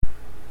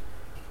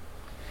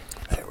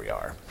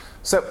are.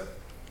 So,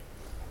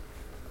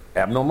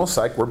 abnormal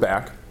psych, we're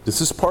back.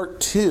 This is part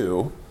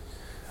 2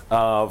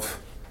 of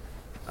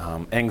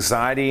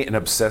anxiety and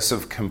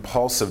obsessive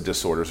compulsive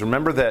disorders.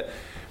 Remember that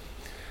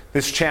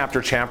this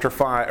chapter 6,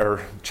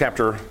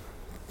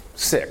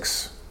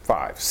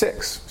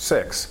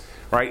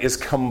 right, is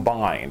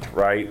combined,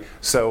 right?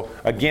 So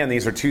again,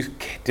 these are 2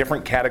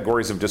 different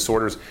categories of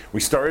disorders. We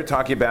started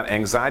talking about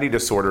anxiety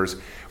disorders.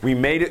 We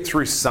made it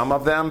through some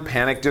of them,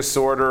 panic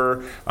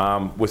disorder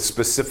with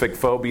specific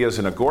phobias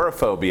and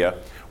agoraphobia.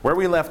 Where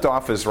we left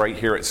off is right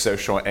here at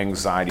social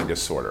anxiety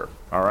disorder,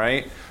 all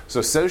right?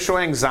 So social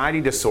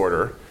anxiety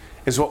disorder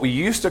is what we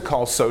used to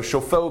call social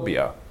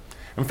phobia.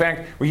 In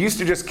fact, we used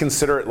to just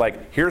consider it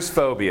like, here's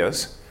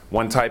phobias.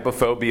 One type of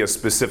phobia is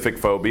specific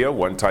phobia,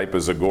 one type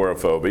is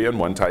agoraphobia, and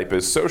one type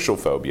is social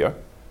phobia.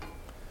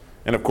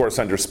 And of course,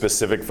 under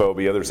specific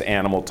phobia, there's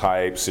animal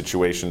type,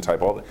 situation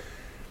type, all that.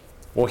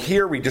 Well,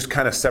 here we just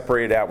kind of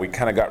separated out. We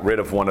kind of got rid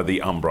of one of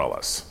the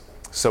umbrellas.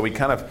 So we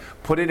kind of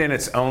put it in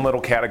its own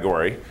little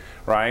category,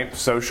 right?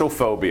 Social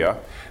phobia.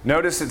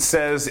 Notice it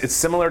says it's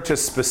similar to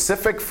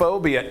specific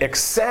phobia,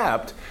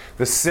 except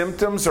the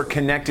symptoms are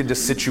connected to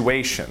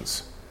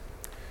situations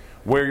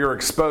where you're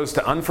exposed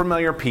to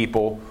unfamiliar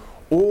people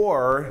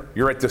or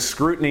you're at the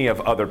scrutiny of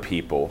other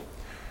people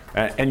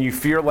and you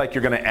feel like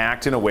you're going to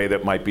act in a way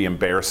that might be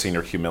embarrassing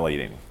or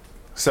humiliating.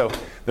 So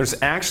there's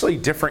actually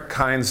different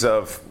kinds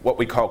of what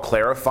we call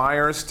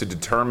clarifiers to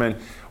determine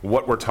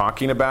what we're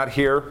talking about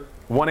here.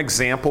 One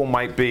example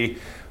might be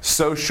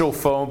social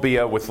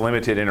phobia with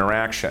limited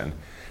interaction.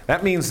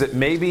 That means that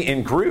maybe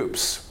in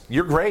groups,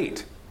 you're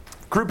great.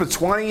 Group of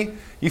 20,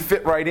 you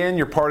fit right in,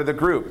 you're part of the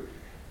group.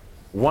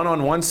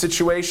 One-on-one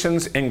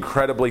situations,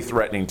 incredibly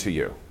threatening to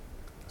you.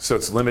 So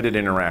it's limited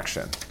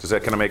interaction. Does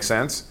that kind of make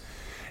sense?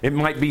 It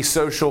might be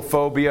social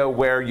phobia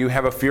where you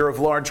have a fear of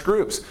large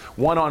groups.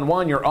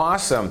 One-on-one, you're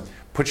awesome.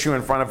 Put you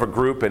in front of a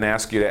group and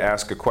ask you to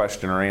ask a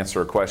question or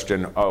answer a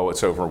question. Oh,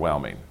 it's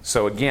overwhelming.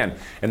 So again,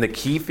 and the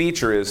key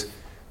feature is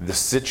the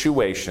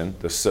situation,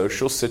 the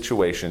social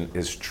situation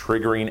is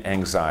triggering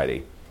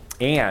anxiety.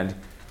 And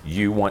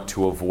you want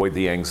to avoid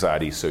the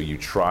anxiety, so you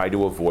try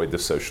to avoid the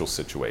social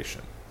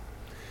situation.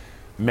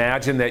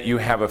 Imagine that you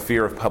have a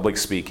fear of public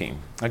speaking.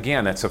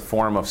 Again, that's a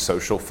form of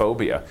social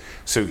phobia.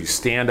 So you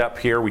stand up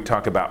here, we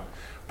talk about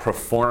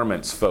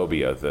performance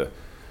phobia,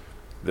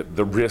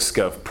 the risk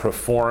of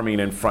performing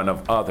in front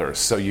of others.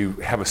 So you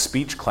have a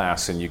speech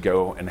class and you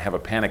go and have a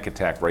panic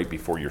attack right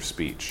before your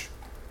speech.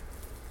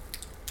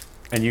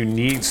 And you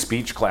need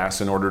speech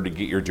class in order to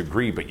get your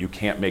degree, but you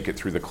can't make it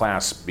through the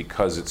class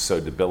because it's so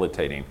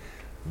debilitating.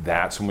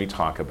 That's when we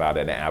talk about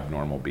an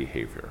abnormal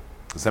behavior.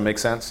 Does that make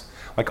sense?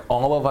 Like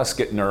all of us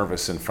get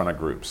nervous in front of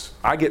groups.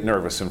 I get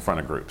nervous in front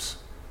of groups,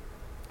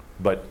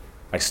 but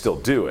I still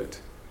do it.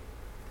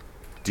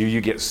 Do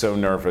you get so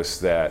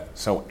nervous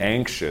so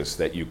anxious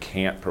that you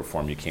can't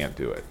perform, you can't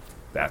do it?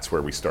 That's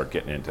where we start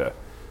getting into,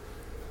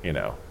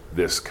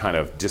 this kind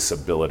of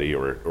disability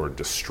or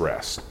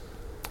distress.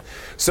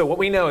 So what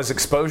we know is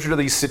exposure to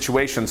these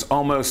situations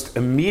almost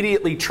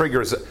immediately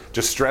triggers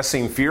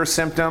distressing fear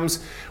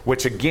symptoms,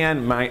 which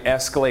again might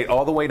escalate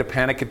all the way to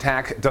panic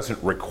attack. It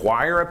doesn't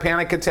require a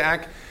panic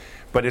attack,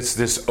 but it's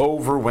this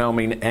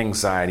overwhelming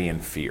anxiety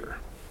and fear.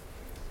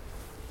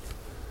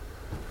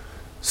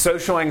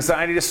 Social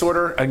anxiety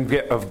disorder,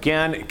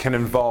 again, can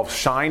involve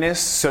shyness,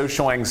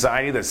 social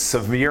anxiety that's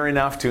severe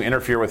enough to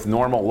interfere with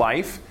normal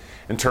life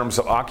in terms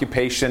of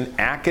occupation,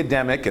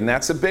 academic, and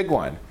that's a big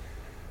one.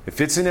 If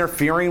it's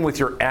interfering with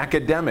your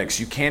academics,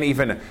 you can't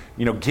even,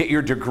 get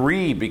your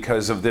degree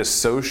because of this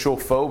social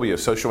phobia,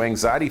 social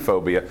anxiety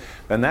phobia,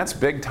 then that's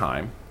big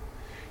time.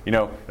 It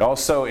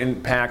also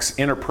impacts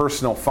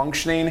interpersonal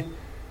functioning,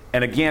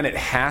 and again, it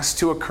has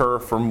to occur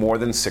for more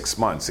than 6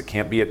 months. It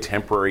can't be a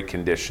temporary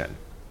condition,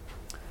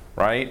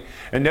 right?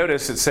 And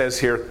notice it says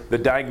here, the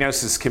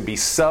diagnosis can be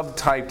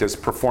subtyped as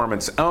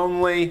performance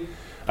only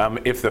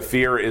if the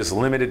fear is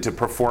limited to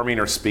performing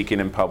or speaking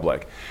in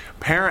public.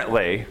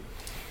 Apparently,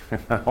 it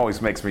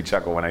always makes me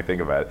chuckle when I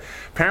think about it.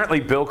 Apparently,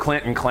 Bill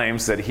Clinton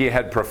claims that he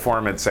had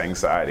performance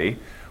anxiety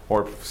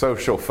or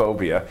social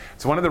phobia.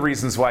 It's one of the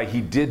reasons why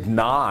he did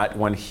not,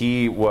 when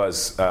he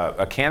was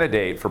a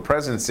candidate for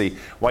presidency,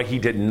 why he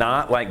did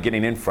not like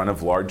getting in front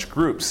of large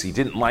groups. He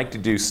didn't like to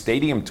do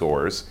stadium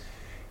tours.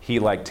 He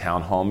liked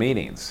town hall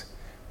meetings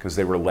because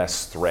they were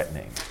less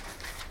threatening.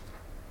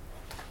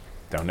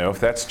 Don't know if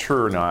that's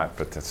true or not,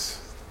 but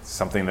that's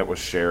something that was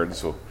shared,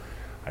 so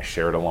I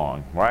share it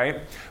along, right?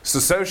 So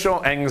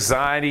social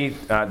anxiety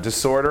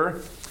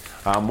disorder.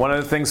 One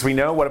of the things we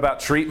know, what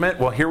about treatment?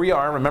 Well, here we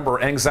are. Remember,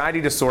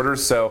 anxiety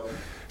disorders, so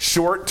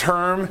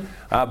short-term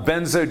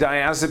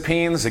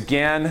benzodiazepines,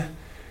 again,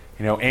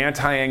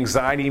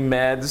 anti-anxiety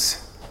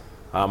meds.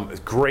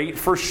 Great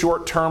for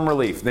short-term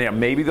relief. Now,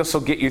 maybe this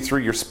will get you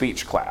through your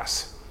speech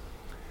class,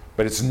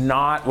 but it's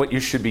not what you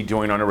should be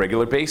doing on a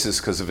regular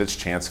basis because of its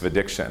chance of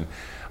addiction.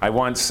 I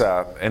once,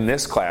 in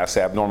this class,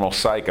 Abnormal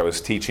Psych, I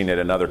was teaching at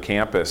another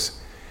campus,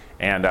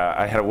 and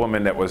I had a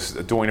woman that was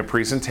doing a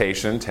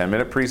presentation,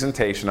 10-minute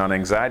presentation on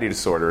anxiety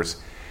disorders,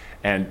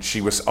 and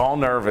she was all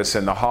nervous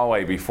in the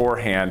hallway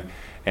beforehand,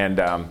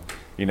 and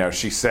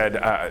she said,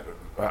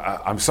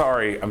 I'm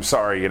sorry,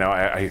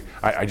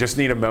 I just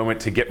need a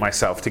moment to get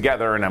myself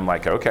together. And I'm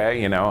like,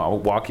 okay, I'll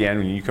walk in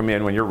and you come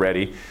in when you're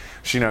ready.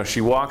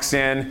 She walks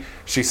in,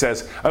 she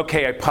says,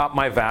 okay, I popped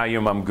my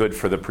volume, I'm good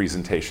for the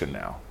presentation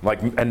now.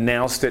 Like,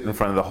 announced it in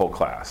front of the whole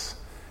class.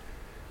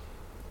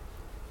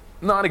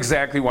 Not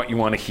exactly what you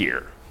want to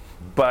hear.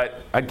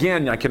 But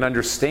again, I can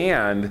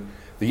understand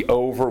the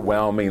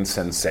overwhelming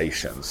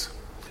sensations.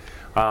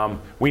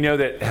 We know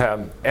that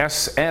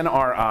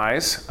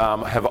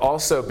SNRIs have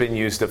also been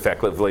used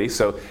effectively.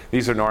 So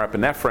these are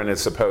norepinephrine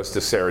as opposed to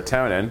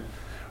serotonin,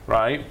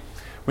 right?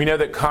 We know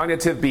that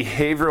cognitive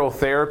behavioral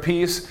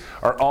therapies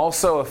are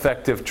also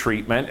effective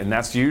treatment, and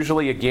that's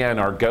usually, again,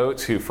 our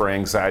go-to for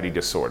anxiety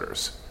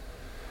disorders.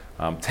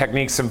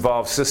 Techniques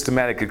involve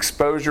systematic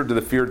exposure to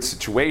the feared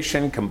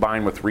situation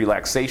combined with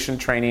relaxation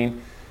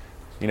training,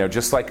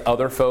 just like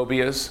other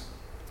phobias,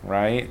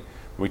 right?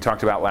 We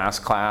talked about last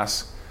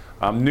class.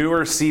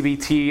 Newer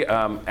CBT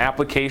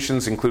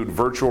applications include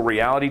virtual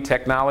reality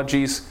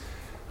technologies,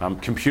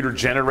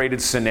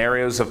 computer-generated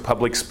scenarios of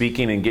public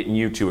speaking and getting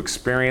you to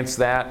experience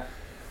that.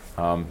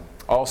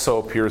 Also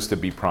appears to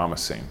be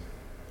promising.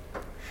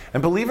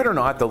 And believe it or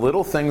not, the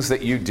little things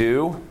that you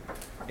do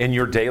in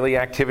your daily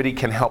activity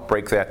can help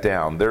break that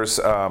down. There's,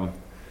 I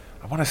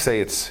want to say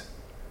it's,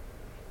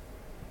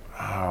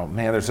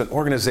 there's an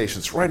organization,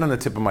 it's right on the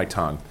tip of my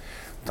tongue.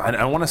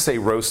 I want to say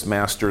Roast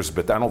Masters,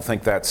 but I don't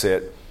think that's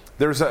it.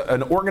 There's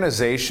an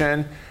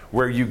organization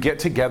where you get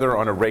together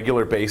on a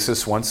regular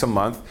basis once a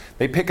month.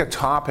 They pick a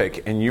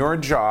topic, and your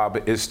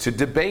job is to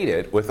debate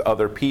it with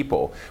other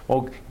people.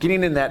 Well,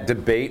 getting in that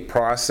debate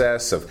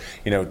process of,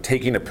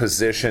 taking a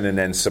position and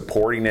then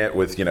supporting it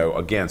with,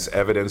 against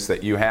evidence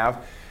that you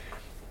have,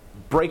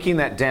 breaking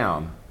that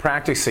down,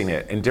 practicing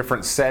it in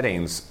different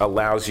settings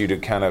allows you to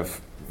kind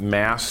of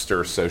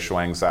master social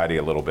anxiety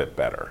a little bit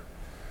better.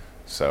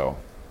 So,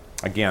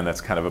 again,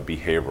 that's kind of a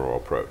behavioral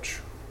approach.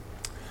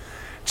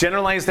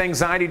 Generalized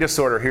anxiety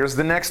disorder, here's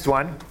the next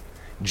one,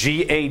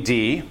 GAD.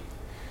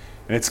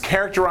 And it's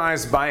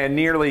characterized by a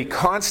nearly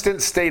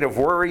constant state of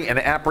worry and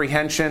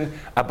apprehension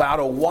about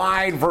a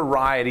wide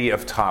variety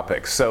of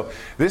topics. So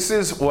this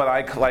is what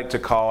I like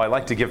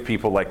to give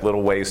people like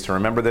little ways to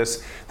remember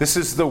this. This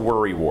is the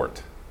worry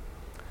wart.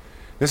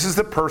 This is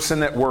the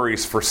person that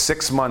worries for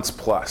 6 months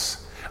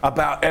plus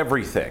about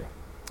everything.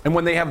 And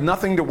when they have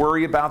nothing to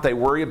worry about, they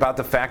worry about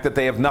the fact that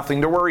they have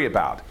nothing to worry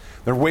about.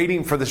 They're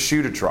waiting for the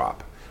shoe to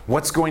drop.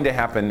 What's going to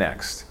happen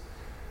next?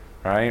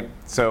 Right?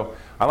 So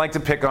I like to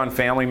pick on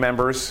family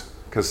members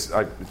because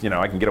I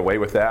can get away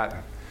with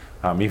that.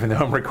 Even though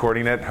I'm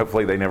recording it,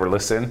 hopefully they never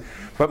listen.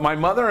 But my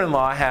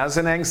mother-in-law has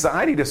an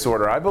anxiety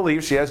disorder. I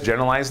believe she has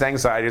generalized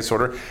anxiety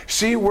disorder.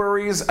 She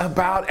worries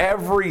about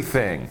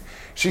everything.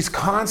 She's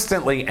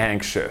constantly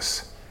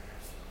anxious.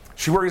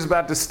 She worries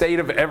about the state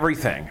of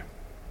everything.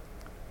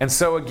 And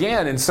so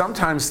again, and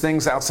sometimes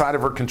things outside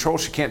of her control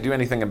she can't do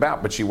anything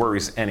about, but she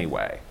worries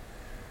anyway.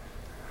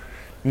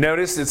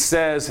 Notice it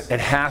says it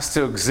has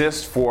to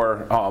exist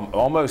for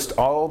almost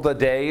all the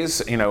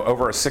days,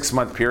 over a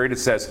 6-month period. It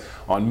says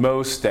on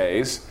most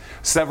days.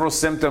 Several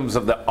symptoms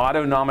of the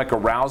autonomic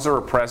arousal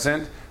are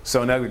present.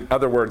 So in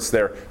other words,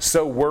 they're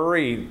so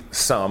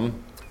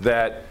worrisome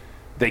that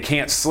they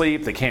can't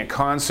sleep, they can't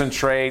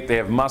concentrate, they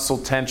have muscle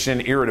tension,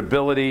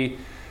 irritability,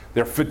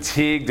 they're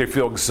fatigued, they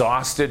feel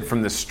exhausted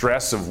from the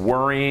stress of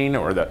worrying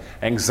or the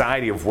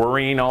anxiety of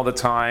worrying all the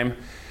time.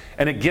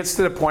 And it gets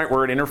to the point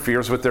where it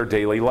interferes with their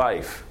daily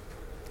life.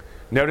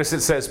 Notice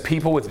it says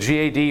people with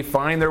GAD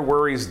find their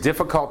worries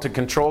difficult to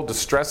control,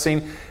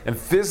 distressing, and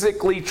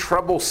physically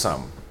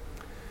troublesome.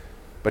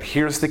 But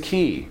here's the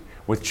key.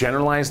 With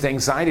generalized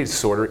anxiety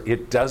disorder,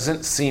 it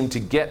doesn't seem to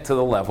get to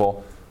the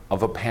level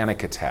of a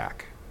panic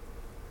attack.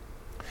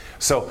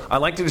 So I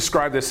like to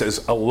describe this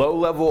as a low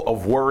level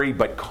of worry,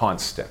 but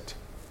constant.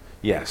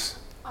 Yes?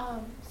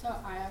 So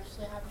I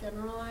actually have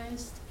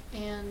generalized,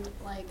 and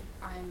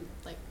I'm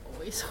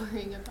always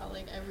worrying about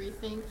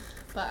everything,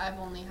 but I've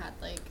only had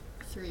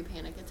 3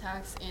 panic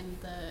attacks, and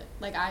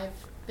I've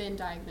been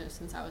diagnosed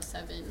since I was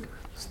 7,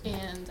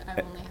 and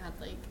I've only had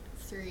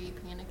 3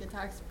 panic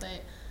attacks,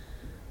 but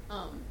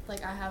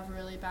I have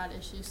really bad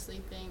issues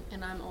sleeping,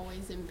 and I'm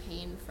always in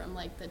pain from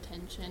the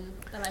tension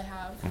that I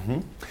have.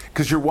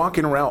 Because you're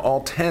walking around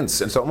all tense,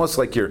 and it's almost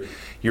like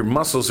your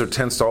muscles are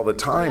tensed all the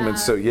time, and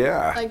so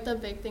the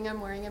big thing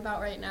I'm worrying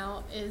about right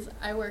now is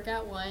I work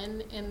at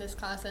 1, and this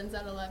class ends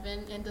at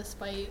 11, and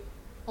despite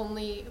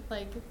only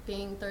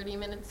being 30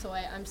 minutes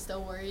away, I'm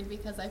still worried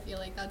because I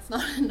feel that's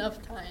not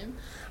enough time.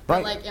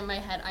 But right. In my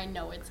head, I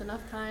know it's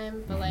enough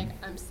time, but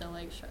I'm still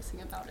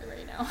stressing about it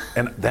right now.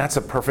 And that's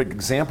a perfect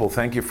example.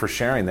 Thank you for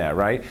sharing that,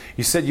 right?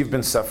 You said you've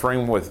been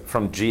suffering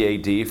from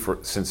GAD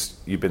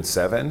since you've been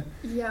 7?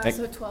 Yeah,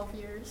 so 12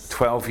 years.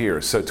 12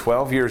 years. So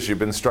 12 years you've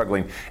been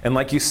struggling. And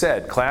like you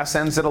said, class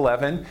ends at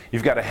 11.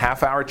 You've got a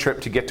half-hour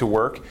trip to get to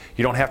work.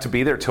 You don't have to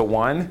be there till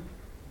 1.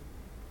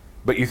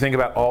 But you think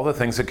about all the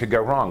things that could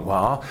go wrong.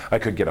 Well, I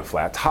could get a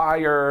flat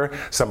tire,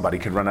 somebody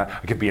could I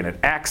could be in an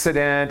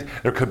accident,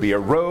 there could be a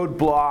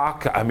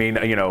roadblock, I mean,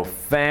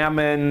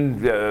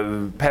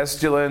 famine,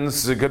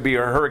 pestilence, it could be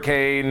a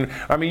hurricane.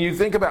 I mean, you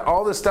think about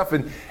all this stuff,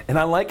 and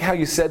I like how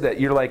you said that.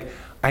 You're like,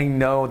 I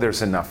know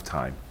there's enough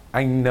time.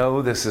 I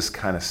know this is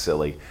kind of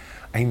silly.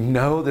 I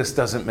know this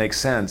doesn't make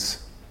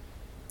sense,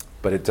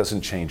 but it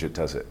doesn't change it,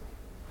 does it?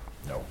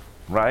 No,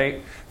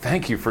 right?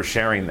 Thank you for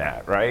sharing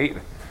that, right?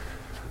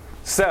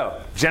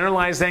 So,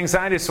 generalized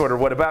anxiety disorder,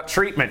 what about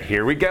treatment?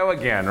 Here we go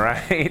again,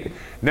 right?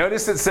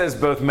 Notice it says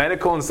both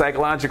medical and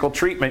psychological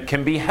treatment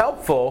can be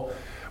helpful,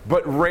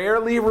 but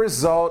rarely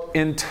result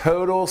in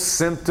total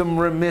symptom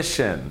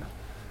remission.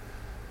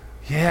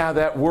 Yeah,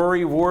 that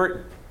worry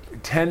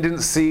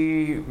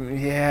tendency,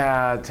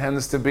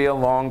 tends to be a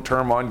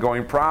long-term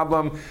ongoing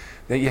problem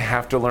that you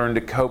have to learn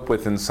to cope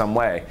with in some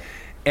way.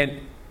 And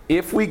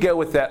if we go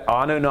with that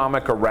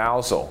autonomic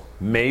arousal,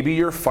 maybe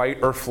your fight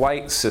or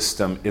flight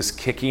system is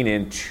kicking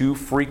in too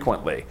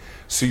frequently.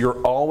 So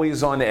you're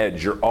always on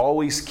edge, you're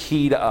always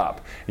keyed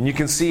up. And you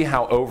can see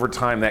how over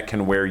time that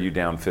can wear you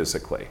down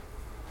physically,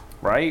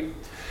 right?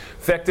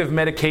 Effective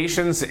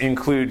medications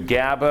include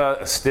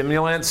GABA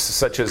stimulants,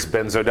 such as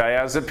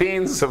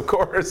benzodiazepines, of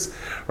course,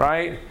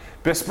 right?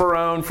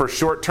 Bispirone for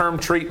short-term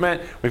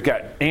treatment. We've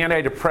got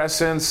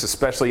antidepressants,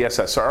 especially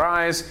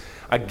SSRIs.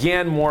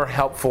 Again, more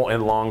helpful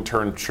in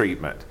long-term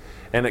treatment.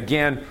 And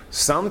again,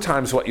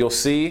 sometimes what you'll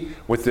see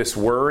with this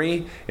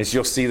worry is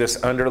you'll see this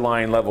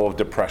underlying level of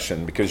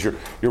depression because you're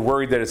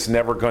worried that it's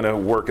never going to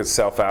work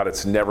itself out,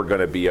 it's never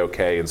going to be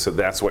okay, and so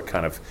that's what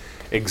kind of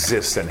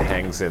exists and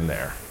hangs in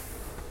there.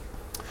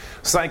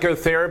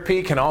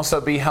 Psychotherapy can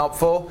also be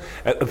helpful.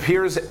 It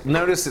appears,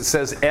 notice it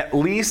says, at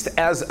least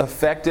as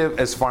effective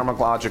as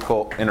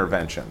pharmacological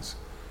interventions.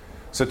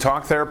 So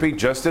talk therapy,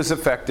 just as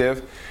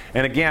effective.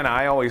 And again,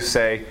 I always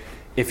say,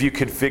 if you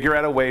could figure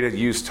out a way to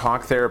use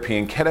talk therapy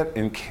instead of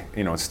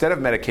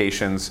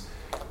medications,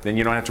 then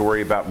you don't have to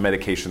worry about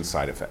medication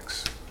side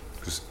effects.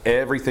 Because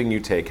everything you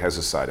take has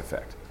a side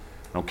effect.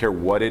 I don't care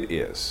what it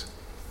is.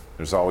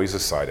 There's always a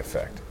side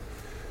effect.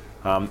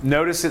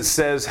 Notice it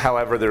says,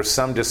 however, there's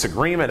some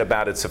disagreement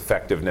about its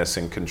effectiveness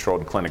in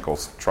controlled clinical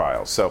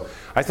trials. So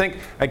I think,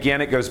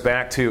 again, it goes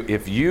back to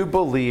if you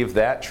believe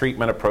that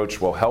treatment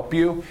approach will help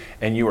you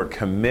and you are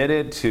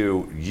committed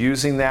to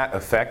using that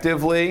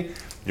effectively,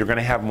 you're going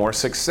to have more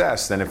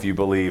success than if you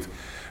believe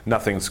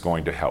nothing's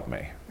going to help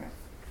me.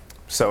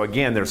 So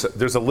again, there's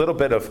a little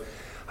bit of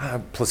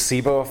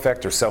placebo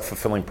effect or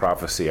self-fulfilling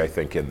prophecy, I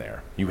think, in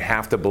there. You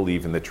have to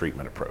believe in the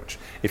treatment approach.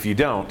 If you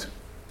don't,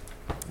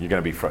 you're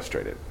going to be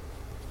frustrated.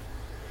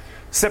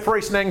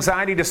 Separation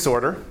anxiety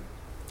disorder.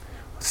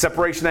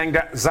 Separation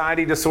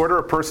anxiety disorder,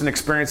 a person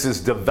experiences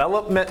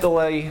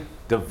developmentally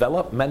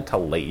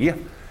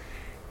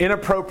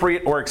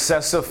inappropriate or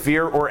excessive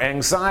fear or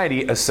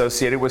anxiety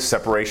associated with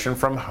separation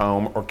from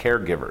home or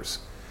caregivers.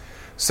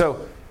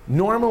 So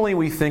normally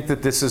we think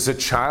that this is a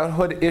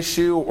childhood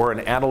issue or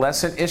an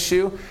adolescent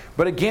issue,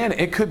 but again,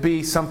 it could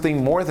be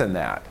something more than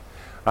that.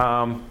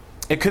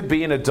 It could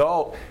be an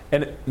adult,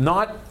 and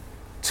not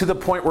to the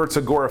point where it's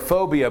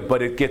agoraphobia,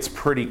 but it gets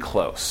pretty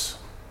close.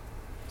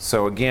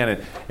 So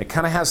again, it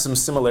kind of has some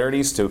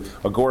similarities to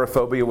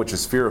agoraphobia, which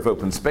is fear of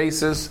open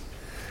spaces.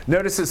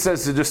 Notice it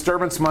says the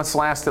disturbance must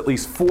last at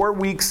least 4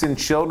 weeks in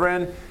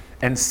children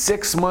and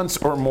 6 months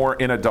or more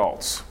in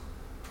adults.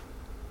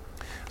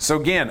 So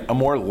again, a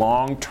more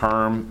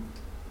long-term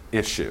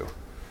issue.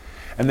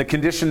 And the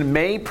condition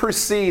may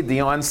precede the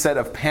onset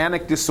of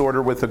panic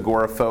disorder with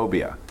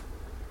agoraphobia.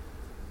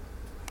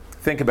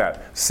 Think about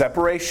it.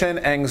 Separation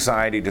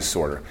anxiety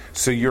disorder.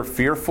 So you're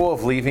fearful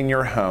of leaving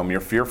your home. You're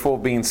fearful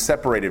of being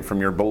separated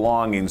from your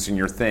belongings and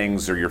your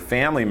things or your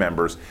family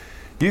members.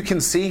 You can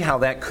see how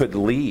that could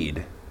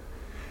lead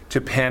to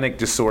panic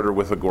disorder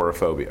with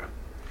agoraphobia,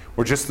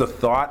 where just the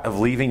thought of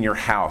leaving your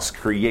house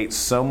creates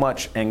so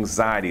much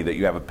anxiety that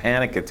you have a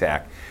panic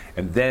attack,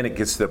 and then it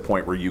gets to the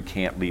point where you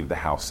can't leave the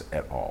house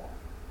at all.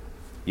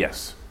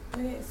 Yes?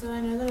 Okay, so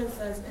I know that it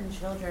says in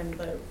children,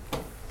 but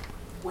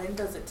when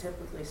does it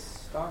typically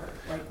start?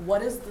 Like,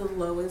 what is the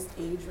lowest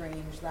age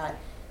range that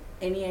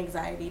any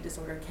anxiety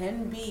disorder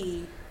can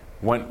be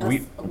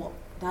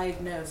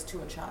diagnosed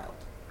to a child?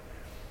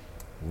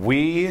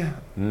 We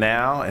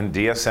now in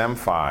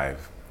DSM-5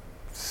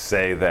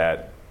 say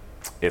that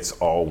it's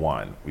all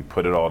one. We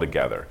put it all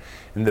together.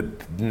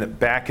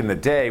 Back in the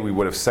day, we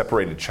would have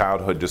separated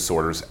childhood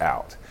disorders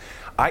out.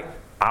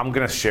 I'm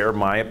going to share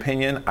my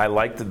opinion. I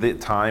liked the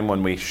time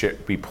when we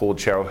pulled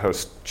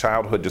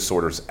childhood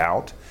disorders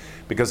out,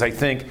 because I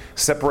think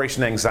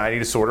separation anxiety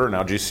disorder, and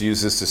I'll just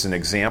use this as an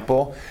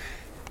example,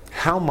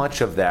 how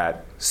much of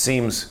that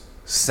seems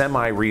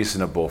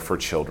semi-reasonable for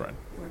children?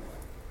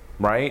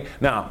 Right?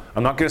 Now,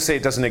 I'm not going to say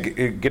it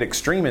doesn't get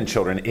extreme in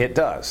children. It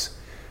does.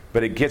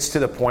 But it gets to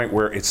the point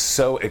where it's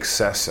so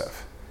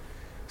excessive,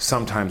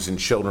 sometimes in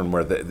children,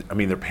 where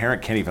their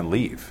parent can't even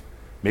leave.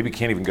 Maybe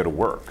can't even go to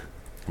work.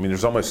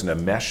 There's almost an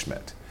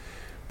enmeshment.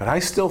 But I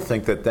still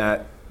think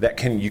that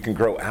you can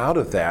grow out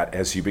of that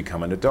as you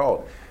become an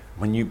adult.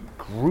 when you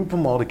group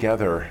them all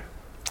together,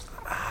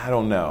 I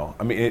don't know.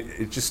 I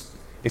mean,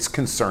 it's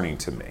concerning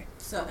to me.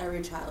 So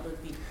every child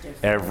would be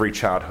different.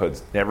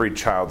 Every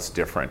child's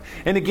different.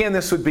 And again,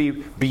 this would be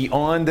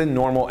beyond the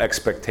normal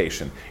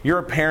expectation. You're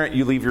a parent,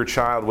 you leave your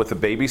child with a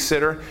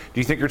babysitter.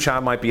 Do you think your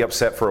child might be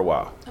upset for a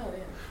while? Oh,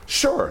 yeah.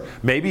 Sure,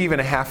 maybe even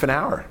a half an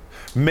hour,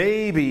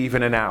 maybe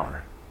even an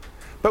hour.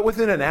 But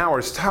within an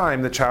hour's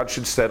time, the child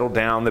should settle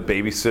down, the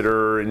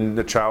babysitter and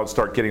the child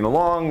start getting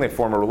along, they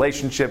form a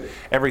relationship,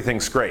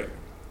 everything's great.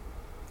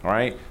 All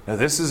right? Now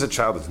this is a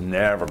child that's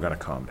never going to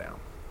calm down.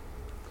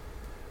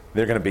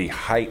 They're going to be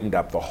heightened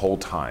up the whole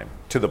time,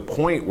 to the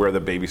point where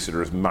the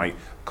babysitters might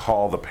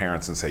call the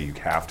parents and say, you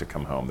have to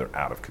come home, they're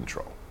out of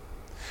control.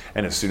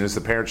 And as soon as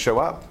the parents show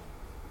up,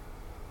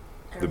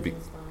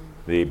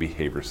 the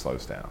behavior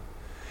slows down.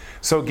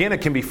 So again, it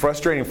can be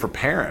frustrating for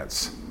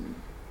parents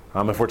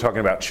if we're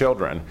talking about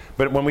children.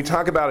 But when we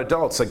talk about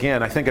adults,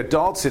 again, I think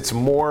adults, it's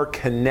more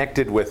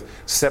connected with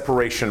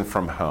separation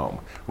from home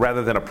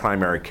rather than a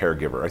primary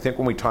caregiver. I think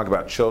when we talk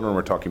about children,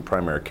 we're talking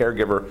primary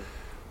caregiver.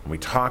 When we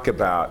talk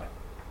about,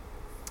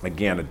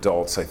 again,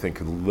 adults, I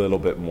think a little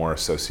bit more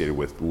associated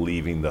with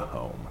leaving the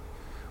home.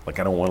 Like,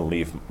 I don't want to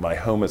leave my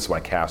home, it's my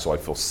castle, I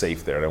feel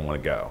safe there, I don't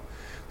want to go.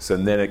 So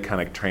then it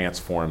kind of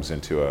transforms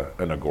into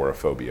an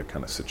agoraphobia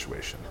kind of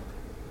situation.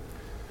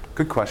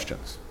 Good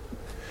questions.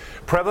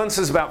 Prevalence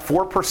is about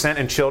 4%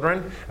 in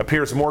children,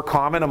 appears more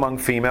common among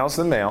females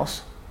than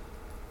males.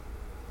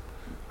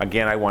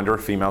 Again, I wonder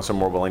if females are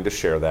more willing to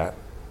share that.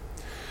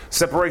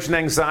 Separation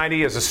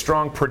anxiety is a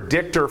strong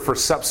predictor for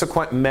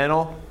subsequent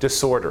mental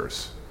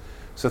disorders.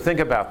 So think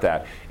about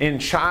that. In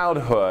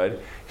childhood,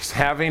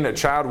 having a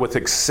child with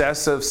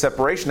excessive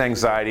separation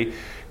anxiety,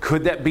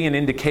 could that be an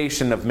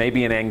indication of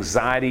maybe an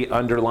anxiety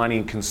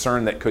underlying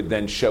concern that could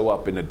then show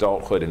up in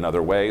adulthood in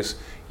other ways?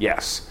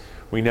 Yes.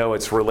 We know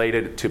it's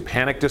related to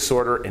panic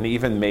disorder and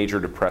even major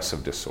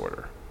depressive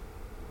disorder.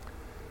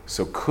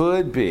 So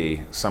could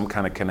be some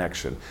kind of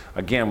connection.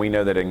 Again, we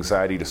know that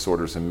anxiety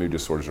disorders and mood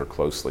disorders are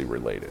closely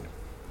related.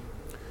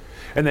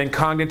 And then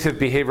cognitive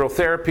behavioral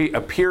therapy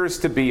appears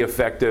to be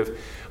effective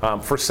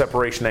for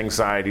separation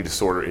anxiety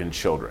disorder in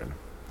children.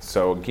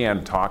 So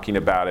again, talking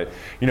about it,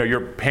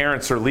 your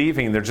parents are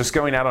leaving, they're just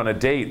going out on a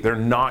date, they're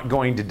not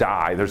going to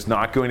die, there's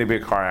not going to be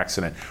a car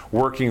accident,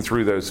 working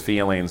through those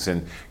feelings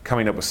and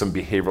coming up with some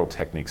behavioral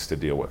techniques to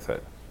deal with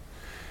it.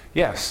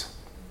 Yes?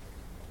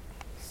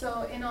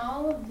 So in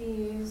all of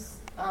these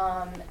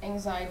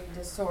anxiety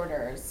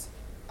disorders,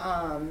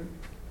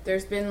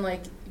 there's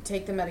been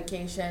take the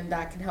medication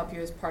that can help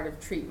you as part of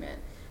treatment.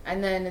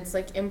 And then it's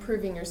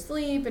improving your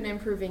sleep and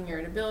improving your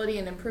ability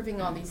and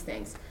improving all these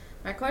things.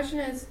 My question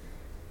is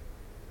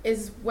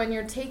when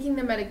you're taking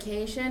the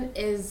medication,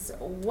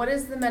 what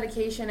is the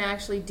medication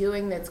actually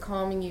doing that's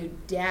calming you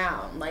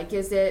down?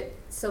 Is it,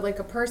 so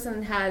a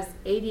person has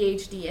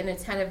ADHD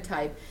inattentive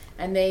type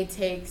and they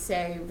take,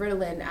 say,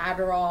 Ritalin,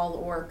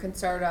 Adderall, or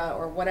Concerta,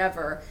 or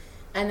whatever,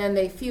 and then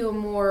they feel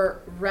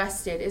more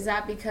rested. Is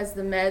that because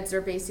the meds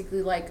are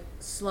basically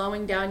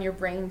slowing down your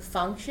brain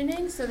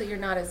functioning so that you're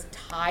not as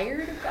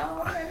tired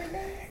about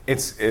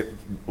everything?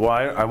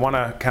 I want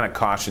to kind of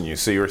caution you.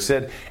 So you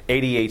said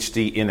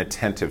ADHD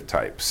inattentive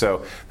type.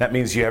 So that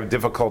means you have a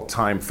difficult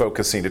time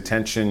focusing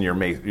attention. Your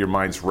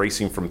mind's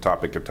racing from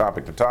topic to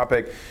topic to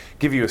topic.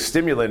 Give you a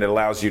stimulant that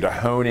allows you to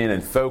hone in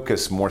and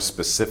focus more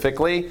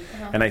specifically.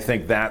 Uh-huh. And I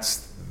think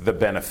that's the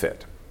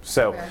benefit.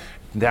 So. Okay.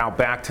 Now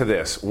back to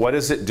this. What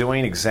is it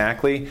doing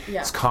exactly? Yeah.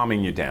 It's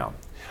calming you down.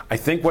 I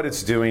think what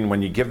it's doing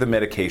when you give the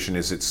medication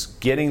is it's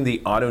getting the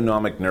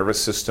autonomic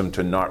nervous system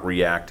to not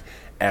react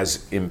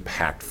as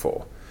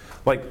impactful.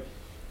 So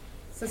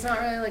it's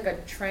not really a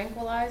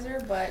tranquilizer,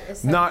 but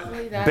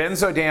essentially that's...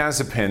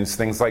 Benzodiazepines,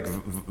 things like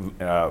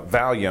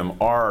Valium,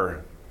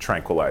 are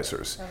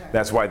tranquilizers. Okay.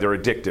 That's why they're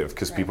addictive,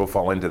 because people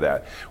fall into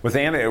that. With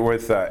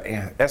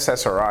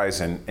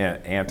SSRIs and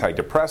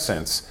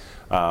antidepressants,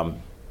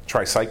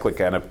 tricyclic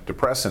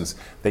antidepressants,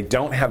 they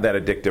don't have that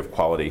addictive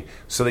quality,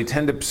 so they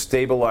tend to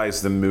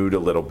stabilize the mood a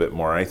little bit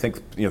more. And I think,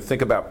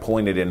 think about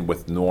pulling it in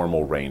with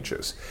normal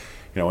ranges.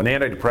 An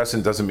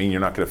antidepressant doesn't mean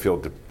you're not going to feel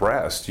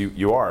depressed.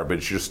 You are,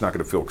 but you're just not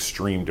going to feel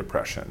extreme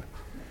depression.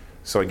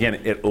 So again,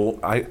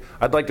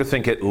 I'd like to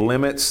think it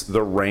limits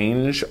the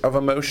range of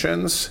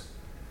emotions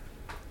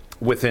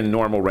within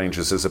normal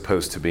ranges as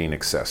opposed to being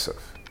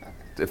excessive,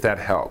 if that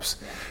helps.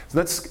 Yeah.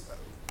 Let's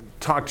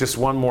talk just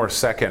one more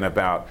second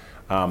about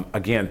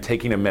again,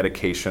 taking a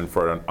medication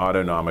for an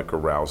autonomic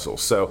arousal.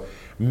 So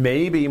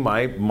maybe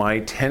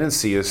my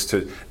tendency is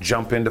to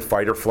jump into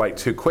fight or flight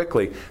too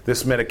quickly.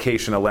 This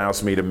medication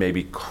allows me to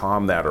maybe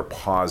calm that or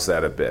pause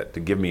that a bit, to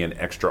give me an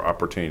extra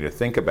opportunity to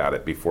think about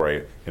it before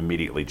I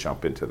immediately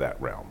jump into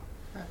that realm.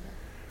 Okay.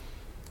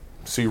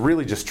 So you're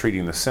really just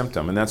treating the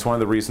symptom, and that's one of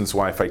the reasons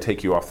why if I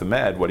take you off the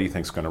med, what do you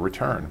think is going to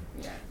return?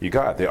 Yeah. You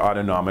got the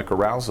autonomic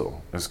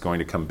arousal is going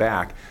to come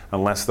back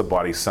unless the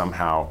body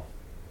somehow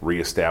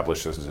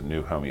reestablishes a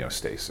new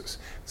homeostasis.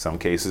 In some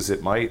cases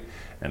it might,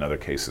 in other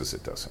cases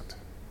it doesn't.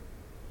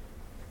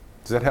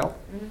 Does that help?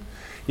 Mm-hmm.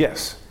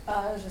 Yes.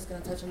 I was just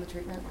going to touch on the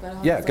treatment.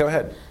 But Yeah, go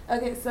ahead.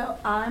 Okay, so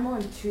I'm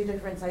on 2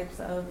 different types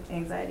of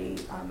anxiety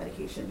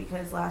medication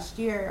because last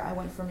year I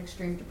went from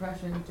extreme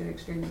depression to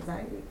extreme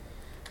anxiety.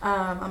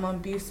 I'm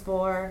on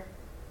Buspor,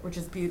 which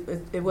is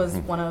it was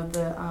one of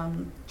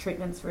the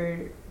treatments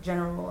for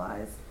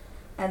generalized,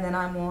 and then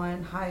I'm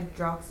on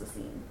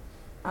hydroxyzine.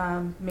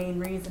 Main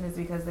reason is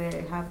because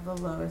they have the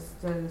lowest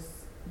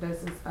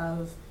doses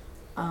of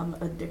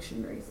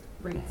addiction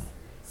rates.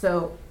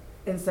 So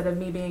instead of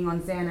me being on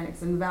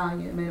Xanax and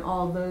Valium and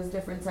all those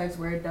different types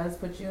where it does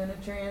put you in a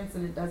trance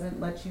and it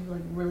doesn't let you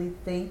like really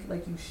think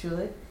like you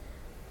should,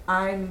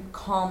 I'm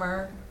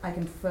calmer. I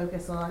can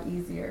focus a lot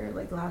easier.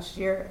 Like last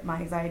year, my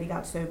anxiety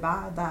got so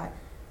bad that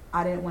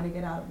I didn't want to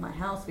get out of my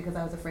house because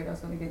I was afraid I was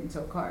going to get into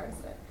a car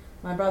accident.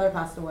 My brother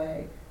passed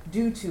away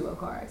due to a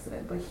car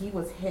accident, but he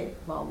was hit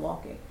while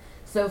walking.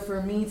 So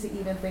for me to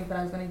even think that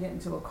I was going to get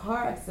into a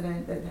car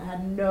accident that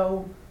had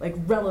no like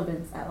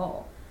relevance at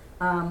all,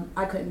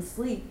 I couldn't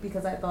sleep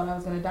because I thought I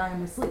was going to die in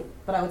my sleep,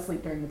 but I would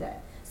sleep during the day.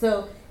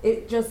 So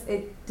it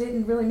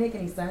didn't really make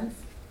any sense.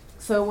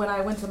 So when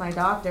I went to my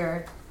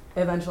doctor,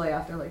 eventually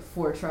after like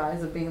 4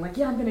 tries of being like,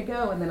 yeah, I'm going to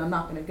go, and then I'm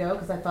not going to go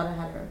because I thought I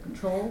had it under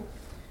control,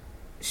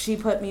 she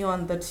put me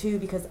on the 2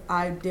 because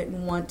I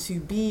didn't want to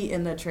be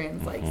in the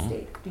trance-like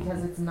state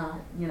because it's not,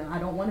 I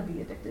don't want to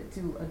be addicted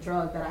to a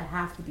drug that I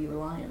have to be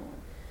reliant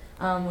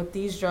on. With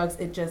these drugs,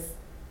 it just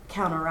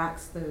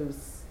counteracts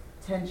those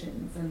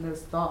tensions and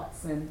those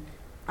thoughts, and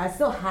I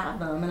still have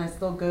them, and I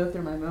still go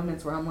through my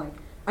moments where I'm like,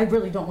 I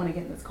really don't want to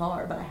get in this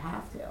car, but I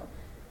have to.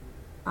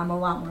 I'm a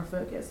lot more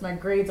focused. My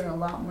grades are a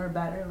lot more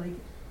better. Like,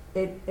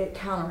 it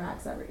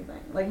counteracts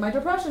everything. Like, my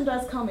depression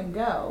does come and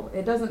go.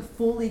 It doesn't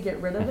fully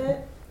get rid of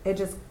it. It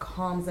just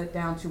calms it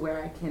down to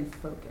where I can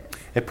focus.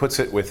 It puts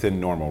it within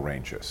normal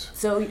ranges.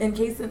 So in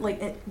case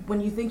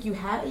when you think you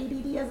had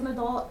ADD as an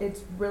adult,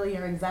 it's really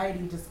your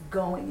anxiety just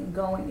going and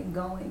going and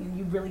going, and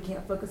you really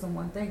can't focus on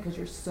one thing because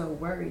you're so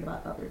worried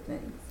about other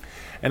things.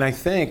 And I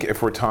think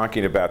if we're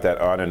talking about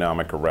that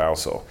autonomic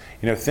arousal,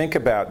 think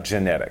about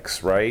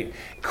genetics, right?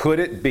 Could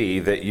it be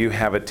that you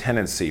have a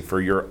tendency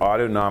for your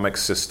autonomic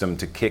system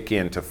to kick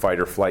into fight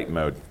or flight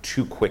mode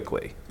too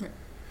quickly? Yeah.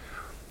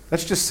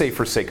 Let's just say,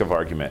 for sake of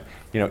argument,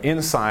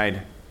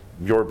 inside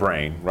your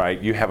brain, right,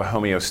 you have a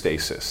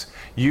homeostasis.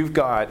 You've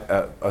got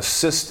a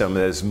system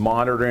that is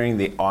monitoring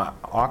the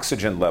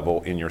oxygen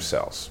level in your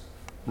cells,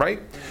 right?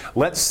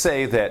 Let's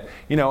say that,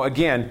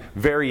 again,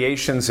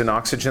 variations in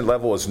oxygen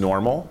level is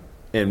normal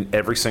in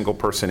every single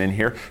person in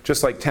here,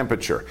 just like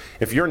temperature.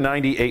 If your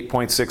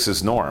 98.6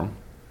 is norm,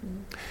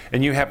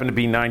 and you happen to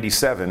be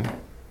 97,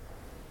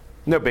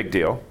 no big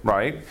deal,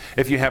 right?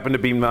 If you happen to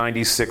be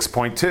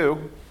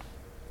 96.2,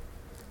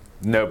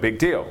 no big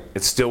deal.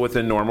 It's still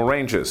within normal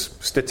ranges,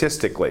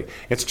 statistically.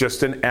 It's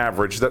just an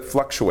average that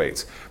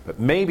fluctuates. But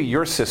maybe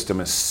your system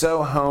is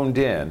so honed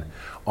in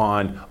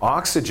on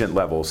oxygen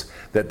levels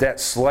that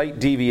slight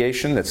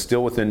deviation that's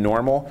still within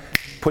normal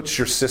puts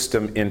your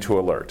system into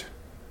alert.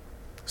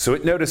 So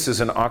it notices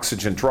an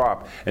oxygen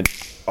drop, and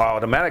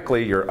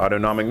automatically your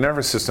autonomic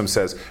nervous system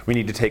says, we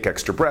need to take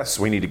extra breaths,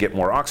 we need to get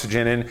more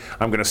oxygen in,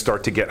 I'm going to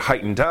start to get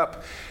heightened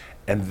up,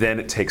 and then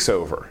it takes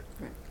over.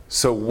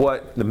 So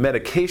what the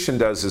medication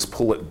does is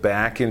pull it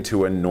back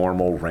into a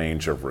normal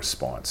range of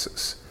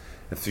responses,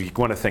 if you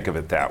want to think of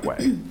it that way.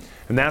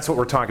 And that's what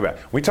we're talking about.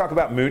 When we talk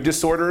about mood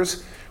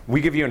disorders, we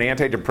give you an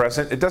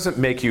antidepressant. It doesn't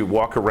make you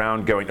walk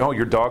around going, oh,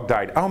 your dog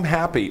died. Oh, I'm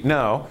happy.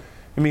 No.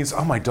 It means,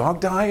 oh, my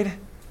dog died?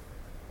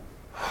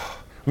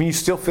 I mean, you're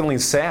still feeling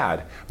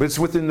sad, but it's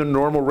within the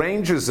normal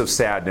ranges of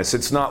sadness.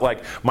 It's not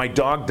like, my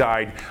dog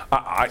died,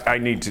 I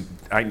need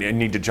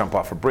to jump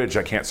off a bridge,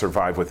 I can't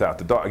survive without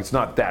the dog. It's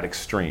not that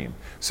extreme.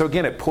 So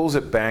again, it pulls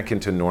it back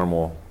into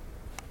normal,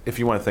 if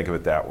you want to think of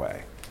it that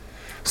way.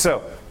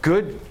 So,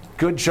 good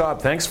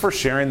job. Thanks for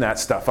sharing that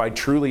stuff. I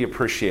truly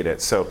appreciate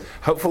it. So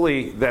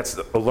hopefully that's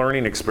a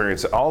learning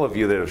experience. All of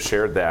you that have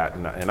shared that,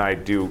 and I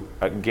do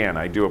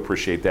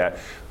appreciate that.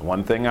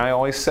 One thing I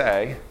always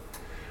say,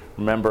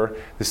 remember,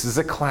 this is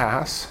a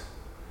class,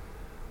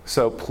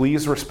 so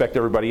please respect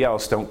everybody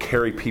else. Don't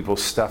carry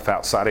people's stuff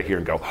outside of here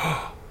and go,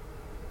 oh,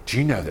 do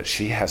you know that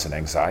she has an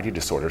anxiety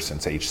disorder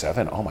since age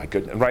 7? Oh my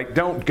goodness, right?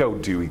 Don't go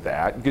do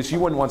that, because you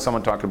wouldn't want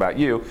someone talking about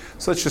you.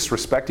 So let's just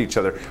respect each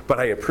other. But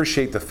I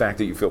appreciate the fact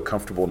that you feel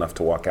comfortable enough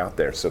to walk out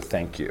there, so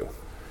thank you.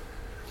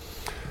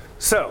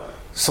 So,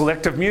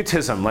 selective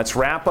mutism. Let's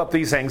wrap up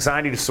these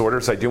anxiety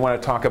disorders. I do want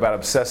to talk about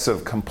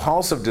obsessive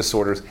compulsive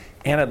disorders,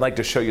 and I'd like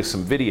to show you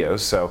some videos,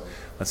 so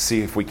let's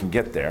see if we can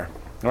get there.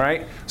 All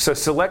right, so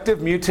selective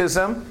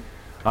mutism,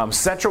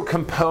 central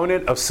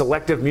component of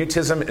selective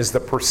mutism is the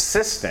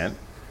persistent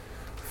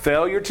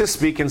failure to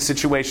speak in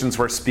situations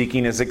where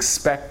speaking is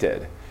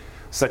expected,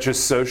 such as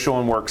social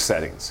and work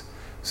settings.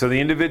 So the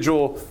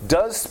individual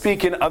does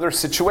speak in other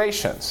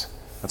situations.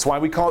 That's why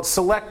we call it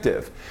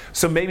selective.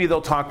 So maybe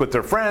they'll talk with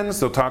their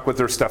friends, they'll talk with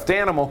their stuffed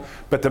animal,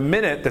 but the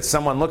minute that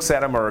someone looks at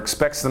them or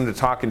expects them to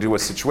talk into a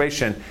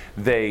situation,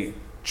 they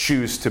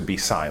choose to be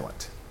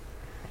silent.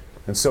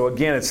 And so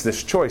again, it's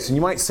this choice. And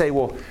you might say,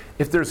 well,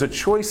 if there's a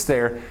choice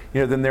there,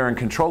 then they're in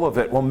control of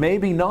it. Well,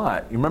 maybe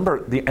not. You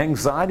remember, the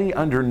anxiety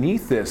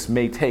underneath this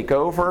may take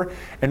over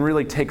and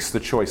really takes the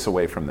choice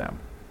away from them.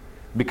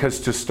 Because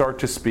to start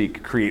to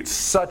speak creates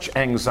such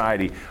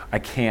anxiety, I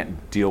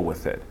can't deal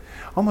with it.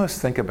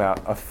 Almost think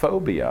about a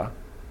phobia.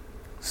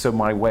 So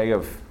my way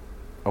of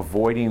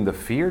avoiding the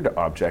feared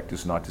object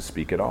is not to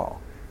speak at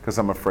all, because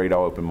I'm afraid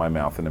I'll open my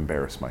mouth and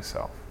embarrass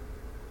myself.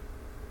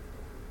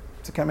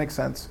 Does that kind of make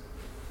sense?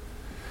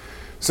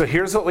 So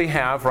here's what we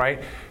have,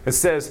 right? It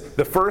says,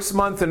 the first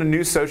month in a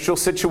new social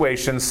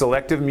situation,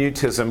 selective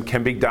mutism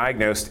can be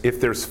diagnosed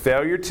if there's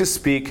failure to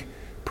speak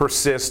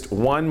persist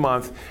 1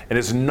 month and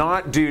is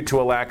not due to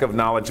a lack of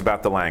knowledge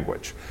about the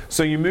language.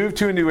 So you move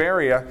to a new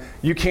area,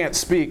 you can't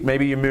speak.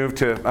 Maybe you move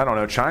to,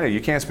 China, you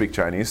can't speak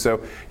Chinese,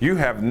 so you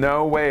have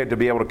no way to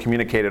be able to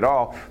communicate at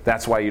all.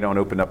 That's why you don't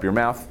open up your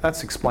mouth.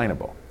 That's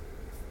explainable.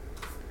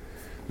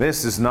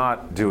 This is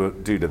not due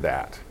to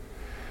that.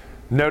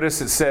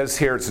 Notice it says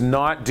here it's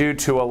not due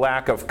to a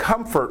lack of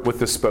comfort with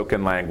the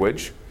spoken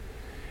language.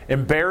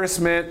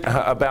 Embarrassment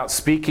about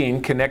speaking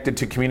connected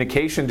to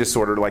communication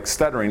disorder like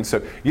stuttering.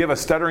 So you have a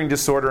stuttering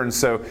disorder, and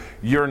so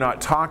you're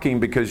not talking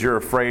because you're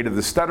afraid of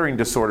the stuttering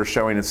disorder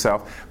showing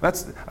itself.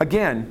 That's,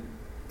 again,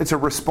 it's a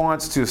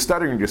response to a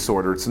stuttering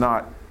disorder. It's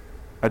not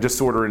a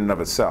disorder in and of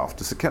itself.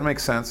 Does it kind of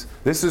make sense?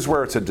 This is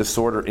where it's a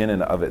disorder in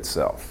and of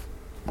itself.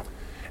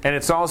 And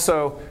it's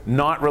also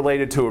not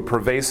related to a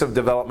pervasive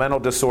developmental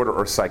disorder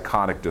or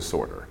psychotic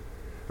disorder.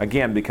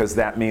 Again, because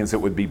that means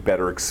it would be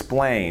better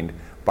explained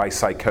by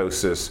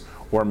psychosis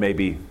or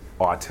maybe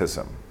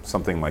autism,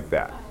 something like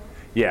that.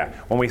 Yeah,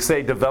 when we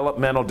say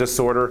developmental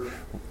disorder,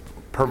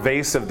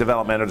 pervasive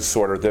developmental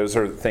disorder, those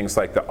are things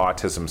like the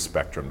autism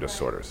spectrum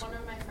disorders. One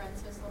of my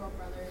friends, his little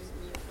brother is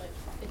mute, but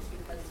it's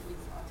because he's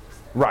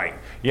autistic. Right,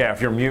 yeah,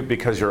 if you're mute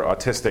because you're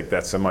autistic,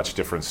 that's a much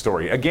different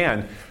story.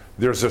 Again,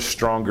 there's a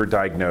stronger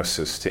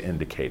diagnosis to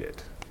indicate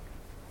it.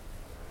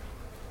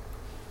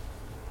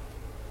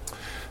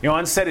 The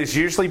onset is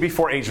usually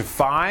before age of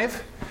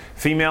 5.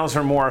 Females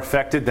are more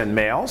affected than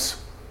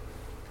males.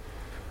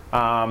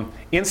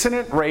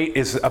 Incident rate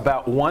is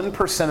about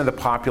 1% of the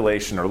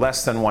population, or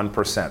less than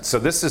 1%. So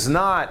this is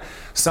not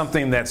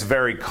something that's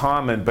very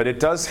common, but it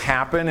does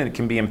happen and it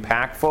can be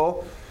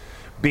impactful.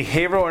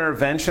 Behavioral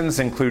interventions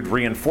include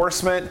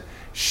reinforcement,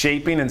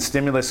 shaping and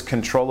stimulus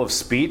control of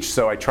speech.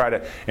 So I try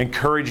to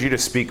encourage you to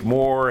speak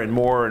more and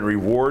more and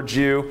reward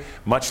you,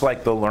 much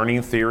like the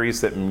learning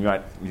theories that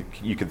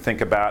you could think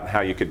about,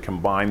 how you could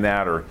combine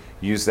that or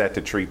use that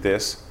to treat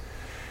this.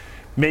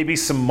 Maybe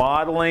some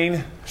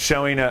modeling,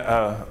 showing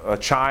a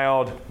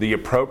child the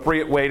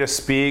appropriate way to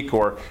speak,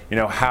 or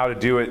how to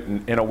do it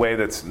in a way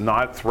that's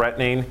not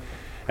threatening.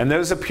 And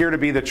those appear to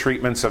be the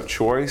treatments of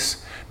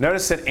choice.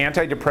 Notice that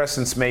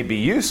antidepressants may be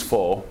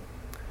useful,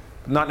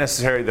 but not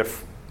necessarily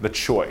the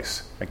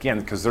choice. Again,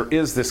 because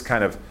there's this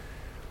kind of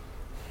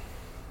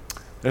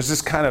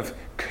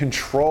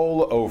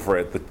control over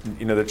it.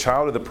 The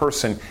child or the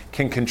person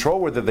can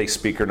control whether they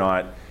speak or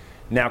not.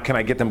 Now, can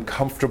I get them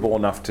comfortable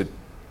enough to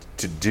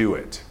do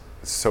it?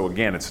 So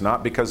again, it's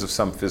not because of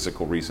some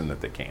physical reason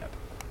that they can't.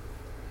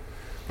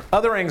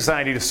 Other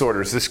anxiety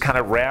disorders, this kind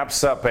of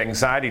wraps up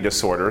anxiety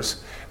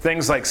disorders.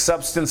 Things like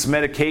substance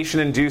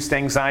medication-induced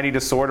anxiety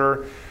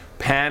disorder,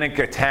 panic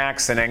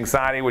attacks and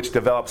anxiety which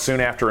develop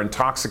soon after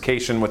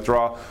intoxication,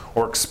 withdrawal,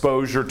 or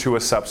exposure to a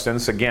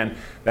substance. Again,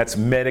 that's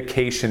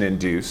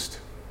medication-induced.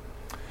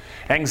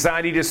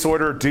 Anxiety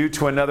disorder due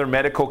to another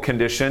medical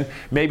condition.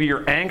 Maybe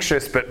you're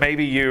anxious, but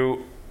maybe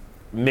you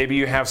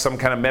have some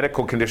kind of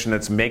medical condition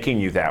that's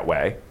making you that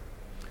way.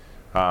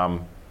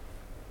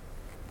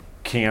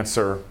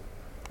 Cancer,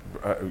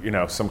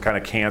 some kind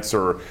of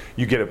cancer. Or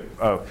you get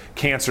a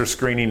cancer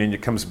screening and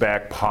it comes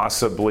back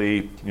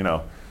possibly,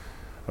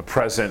 a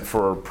present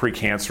for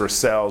precancerous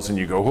cells, and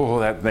you go, oh,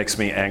 that makes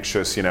me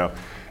anxious.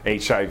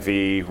 HIV,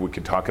 we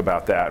could talk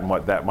about that and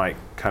what that might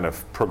kind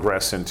of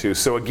progress into.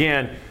 So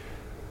again,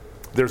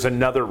 there's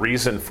another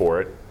reason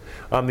for it.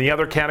 The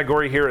other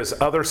category here is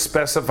other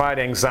specified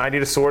anxiety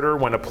disorder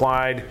when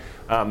applied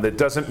that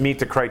doesn't meet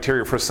the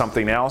criteria for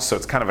something else, so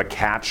it's kind of a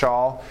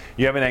catch-all.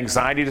 You have an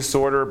anxiety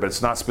disorder, but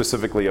it's not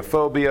specifically a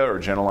phobia or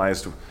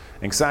generalized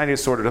anxiety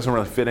disorder. It doesn't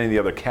really fit any of the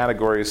other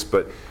categories,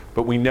 but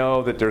we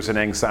know that there's an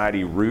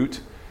anxiety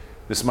root.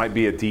 This might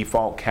be a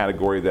default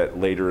category that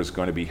later is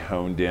going to be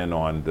honed in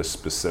on the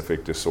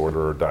specific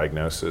disorder or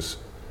diagnosis.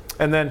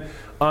 And then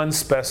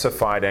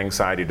unspecified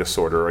anxiety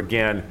disorder.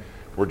 Again,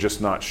 we're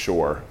just not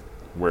sure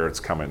where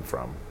it's coming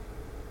from.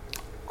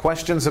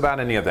 Questions about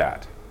any of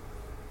that?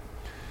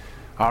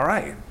 All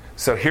right,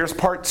 so here's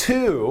part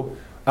 2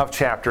 of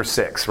chapter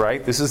 6,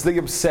 right? This is the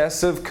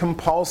obsessive,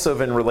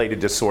 compulsive, and related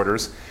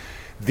disorders.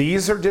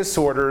 These are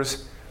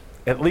disorders,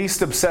 at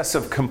least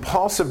obsessive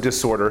compulsive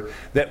disorder,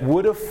 that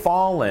would have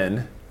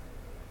fallen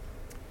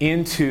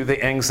into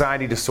the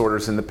anxiety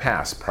disorders in the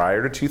past.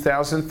 Prior to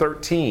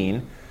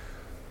 2013,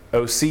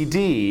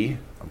 OCD,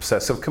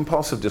 obsessive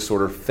compulsive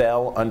disorder,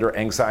 fell under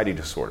anxiety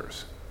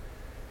disorders.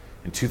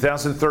 In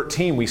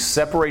 2013, we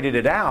separated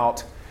it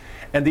out,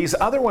 And these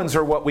other ones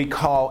are what we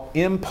call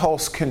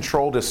impulse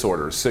control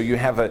disorders. So you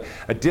have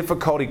a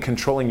difficulty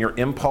controlling your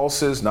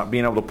impulses, not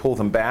being able to pull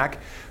them back.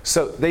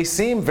 So they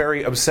seem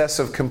very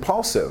obsessive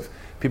compulsive.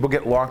 People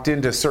get locked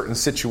into certain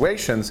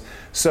situations.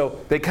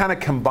 So they kind of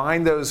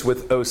combine those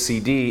with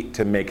OCD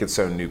to make its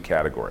own new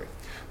category.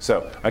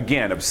 So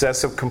again,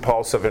 obsessive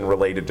compulsive and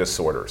related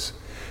disorders.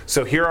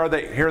 So here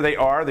they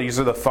are. These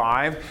are the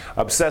 5.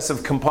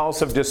 Obsessive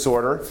compulsive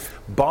disorder,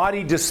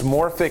 body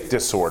dysmorphic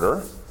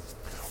disorder,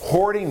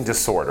 hoarding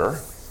disorder,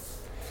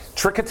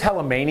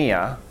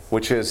 trichotillomania,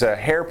 which is a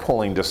hair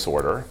pulling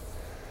disorder,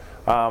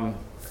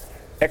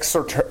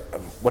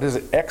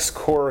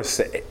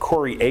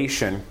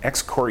 excoriation.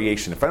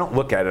 If I don't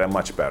look at it, I'm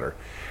much better.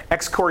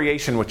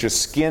 Excoriation, which is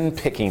skin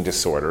picking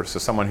disorder. So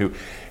someone who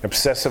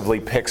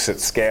obsessively picks at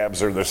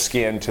scabs or their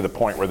skin to the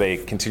point where they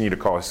continue to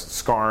cause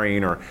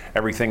scarring or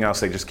everything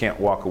else, they just can't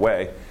walk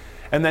away.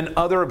 And then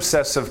other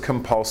obsessive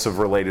compulsive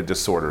related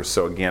disorders.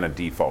 So again, a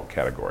default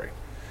category.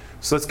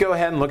 So let's go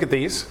ahead and look at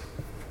these.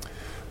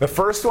 The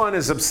first one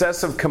is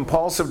obsessive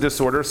compulsive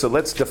disorder. So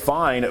let's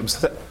define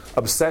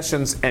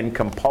obsessions and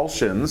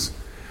compulsions.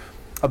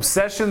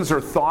 Obsessions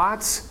are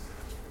thoughts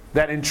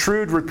that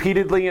intrude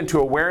repeatedly into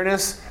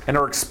awareness and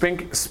are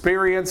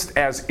experienced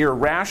as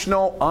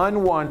irrational,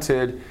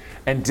 unwanted,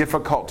 and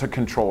difficult to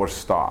control or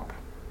stop.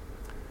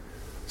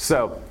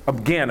 So,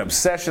 again,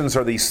 obsessions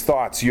are these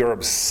thoughts. You're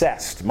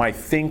obsessed. My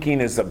thinking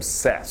is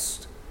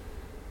obsessed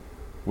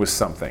with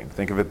something.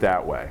 Think of it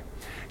that way.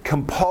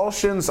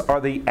 Compulsions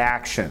are the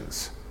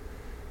actions,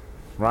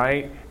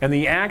 right? And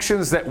the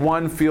actions that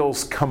one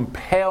feels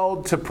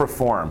compelled to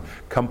perform.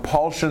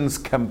 Compulsions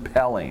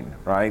compelling,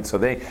 right? So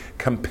they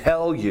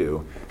compel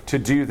you to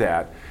do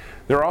that.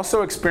 They're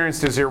also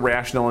experienced as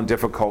irrational and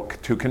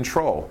difficult to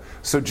control.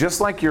 So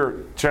just like your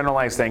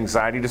generalized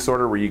anxiety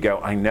disorder where you go,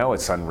 I know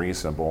it's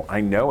unreasonable,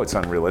 I know it's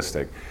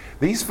unrealistic.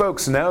 These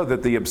folks know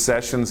that the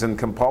obsessions and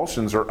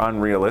compulsions are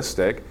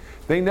unrealistic.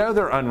 They know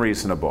they're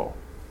unreasonable.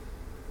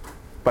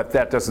 But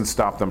that doesn't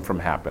stop them from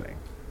happening.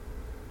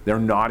 They're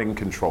not in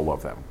control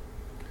of them.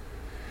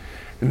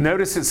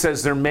 Notice it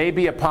says there may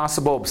be a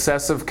possible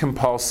obsessive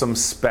compulsive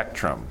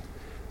spectrum.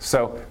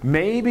 So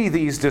maybe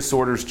these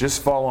disorders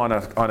just fall on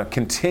a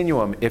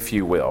continuum, if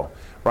you will,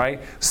 right?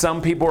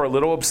 Some people are a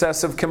little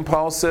obsessive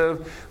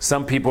compulsive.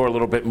 Some people are a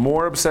little bit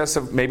more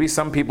obsessive. Maybe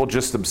some people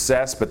just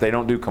obsess, but they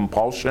don't do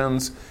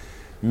compulsions.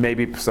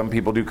 Maybe some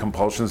people do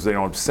compulsions, they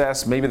don't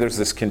obsess. Maybe there's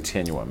this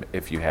continuum,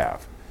 if you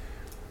have.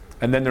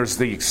 And then there's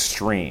the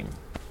extreme.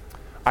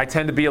 I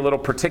tend to be a little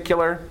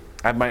particular.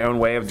 I have my own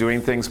way of doing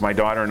things. My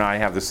daughter and I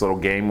have this little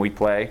game we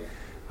play.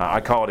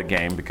 I call it a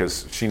game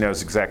because she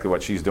knows exactly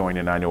what she's doing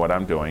and I know what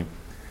I'm doing.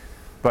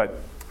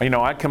 But,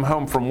 I come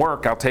home from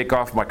work, I'll take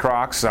off my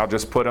Crocs, I'll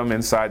just put them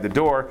inside the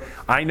door.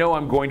 I know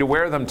I'm going to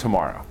wear them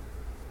tomorrow.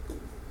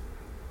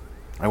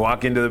 I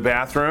walk into the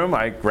bathroom,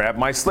 I grab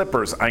my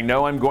slippers. I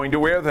know I'm going to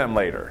wear them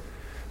later.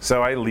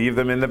 So I leave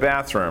them in the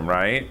bathroom,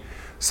 right?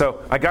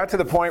 So I got to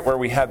the point where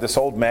we had this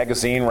old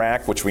magazine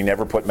rack, which we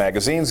never put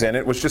magazines in.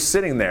 It was just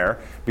sitting there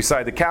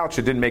beside the couch.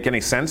 It didn't make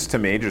any sense to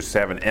me just to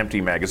have an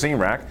empty magazine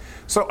rack.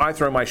 So I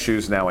throw my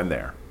shoes now in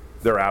there.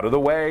 They're out of the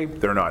way.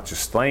 They're not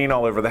just laying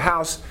all over the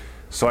house.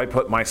 So I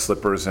put my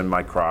slippers and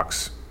my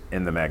Crocs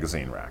in the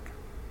magazine rack.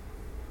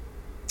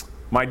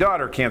 My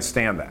daughter can't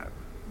stand that.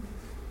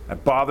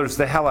 That bothers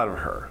the hell out of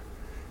her.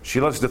 She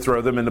loves to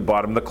throw them in the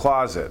bottom of the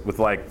closet with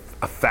like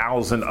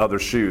 1,000 other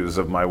shoes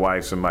of my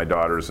wife's and my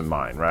daughter's and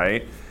mine,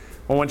 right?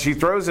 Well, when she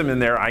throws them in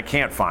there, I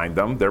can't find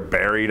them. They're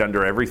buried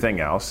under everything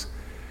else.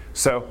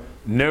 So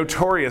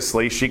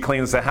notoriously, she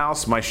cleans the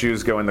house, my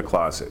shoes go in the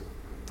closet.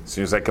 As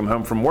soon as I come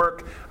home from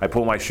work, I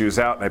pull my shoes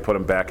out and I put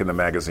them back in the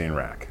magazine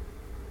rack.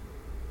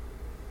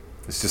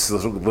 It's just a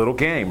little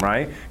game,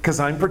 right? Because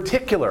I'm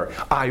particular.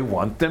 I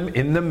want them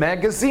in the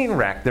magazine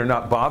rack. They're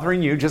not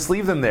bothering you, just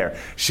leave them there.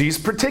 She's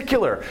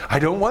particular. I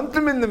don't want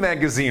them in the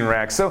magazine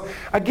rack. So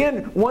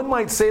again, one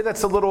might say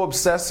that's a little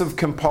obsessive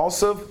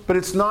compulsive, but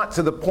it's not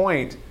to the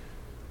point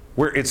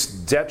where it's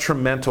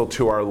detrimental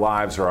to our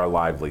lives or our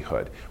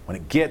livelihood. When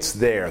it gets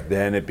there,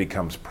 then it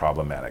becomes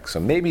problematic. So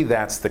maybe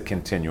that's the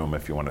continuum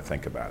if you want to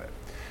think about it.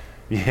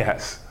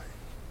 Yes?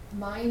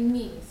 My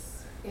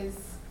niece is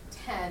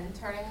 10,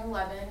 turning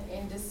 11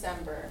 in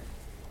December,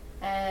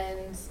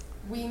 and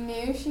we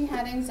knew she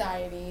had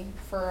anxiety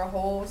for a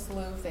whole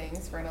slew of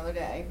things for another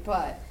day,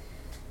 but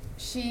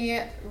she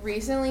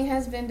recently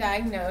has been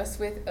diagnosed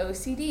with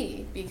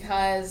OCD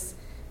because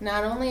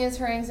not only is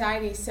her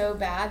anxiety so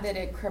bad that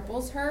it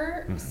cripples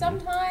her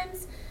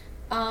sometimes,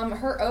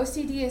 her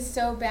OCD is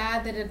so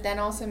bad that it then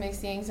also makes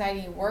the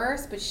anxiety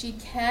worse, but she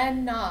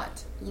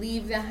cannot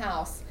leave the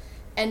house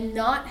and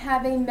not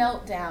have a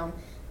meltdown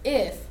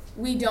if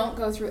we don't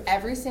go through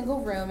every single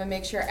room and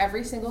make sure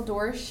every single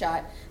door is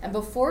shut. And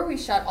before we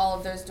shut all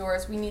of those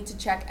doors, we need to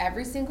check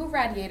every single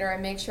radiator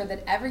and make sure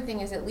that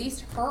everything is at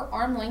least her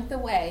arm length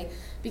away,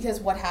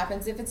 because what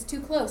happens if it's too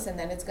close and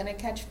then it's going to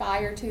catch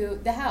fire to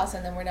the house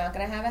and then we're not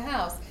going to have a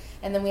house.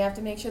 And then we have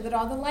to make sure that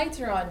all the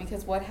lights are on,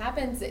 because what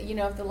happens, you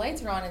know, if the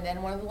lights are on and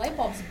then one of the light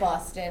bulbs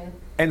bust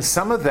And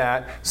some of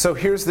that, so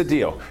here's the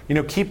deal, you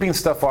know, keeping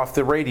stuff off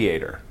the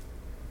radiator.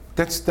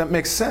 That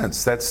makes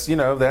sense. That's, you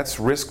know, that's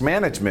risk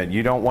management.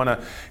 You don't want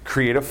to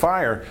create a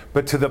fire.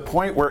 But to the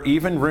point where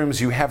even rooms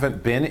you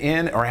haven't been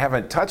in or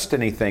haven't touched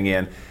anything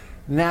in,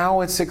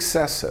 now it's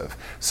excessive.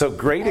 So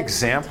great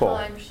example.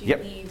 Every time she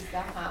leaves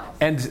the house.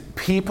 And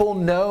people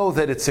know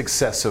that it's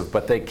excessive,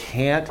 but they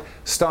can't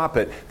stop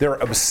it. Their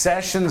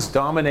obsessions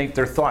dominate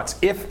their thoughts.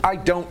 If I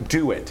don't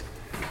do it,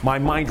 my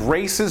mind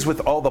races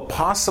with all the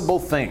possible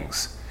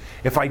things.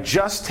 If I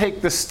just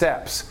take the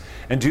steps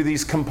and do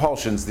these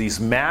compulsions, these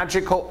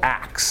magical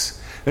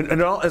acts. And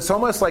it's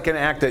almost like an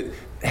act that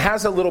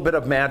has a little bit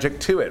of magic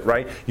to it,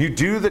 right? You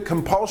do the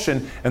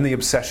compulsion and the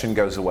obsession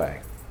goes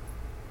away.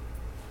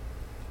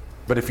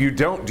 But if you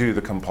don't do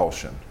the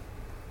compulsion,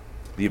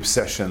 the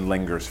obsession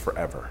lingers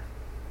forever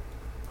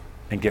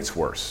and gets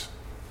worse.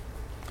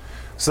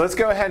 So let's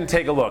go ahead and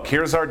take a look.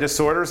 Here's our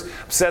disorders.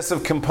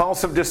 Obsessive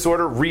compulsive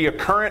disorder,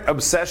 reoccurrent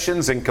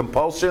obsessions and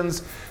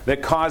compulsions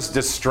that cause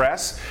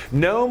distress.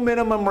 No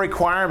minimum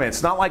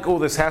requirements. Not like, oh,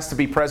 this has to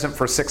be present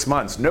for 6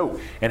 months. No,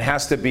 it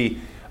has to be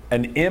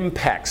an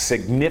impact,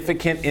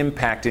 significant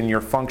impact in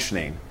your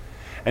functioning.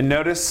 And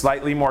notice,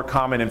 slightly more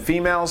common in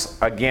females.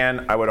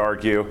 Again, I would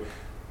argue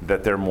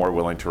that they're more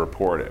willing to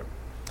report it.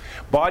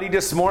 Body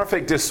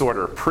dysmorphic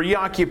disorder,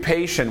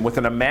 preoccupation with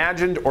an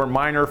imagined or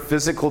minor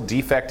physical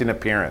defect in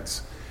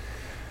appearance.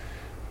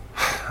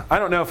 I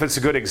don't know if it's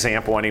a good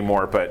example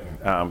anymore, but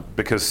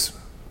because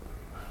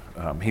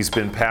he's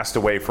been passed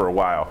away for a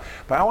while.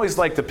 But I always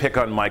like to pick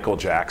on Michael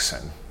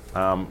Jackson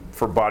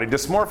for body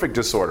dysmorphic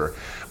disorder.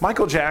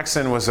 Michael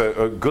Jackson was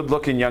a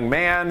good-looking young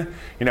man,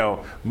 you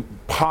know,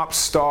 pop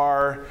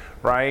star,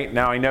 right?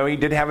 Now, I know he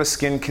did have a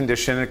skin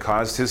condition. It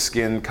caused his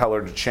skin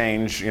color to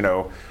change, you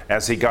know,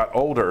 as he got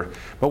older.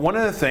 But one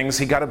of the things,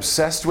 he got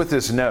obsessed with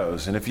his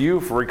nose. And if you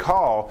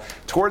recall,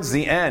 towards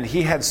the end,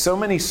 he had so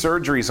many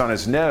surgeries on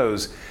his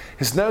nose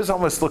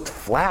almost looked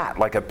flat,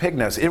 like a pig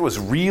nose. It was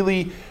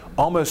really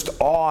almost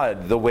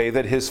odd the way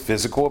that his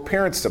physical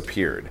appearance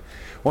appeared.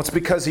 Well, it's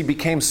because he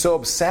became so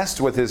obsessed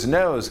with his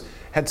nose,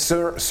 had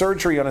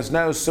surgery on his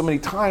nose so many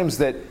times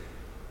that,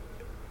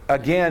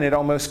 again, it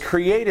almost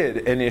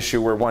created an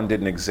issue where one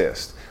didn't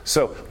exist.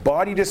 So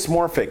body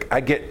dysmorphic,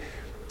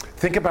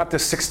 think about the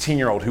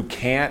 16-year-old who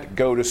can't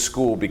go to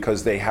school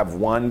because they have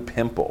one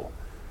pimple,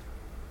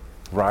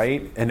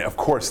 right? And of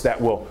course that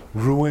will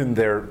ruin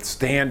their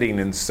standing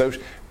in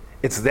social.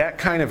 It's that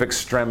kind of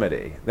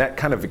extremity, that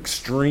kind of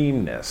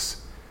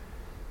extremeness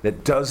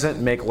that doesn't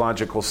make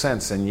logical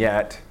sense, and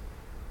yet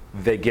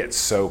they get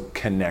so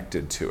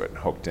connected to it,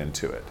 hooked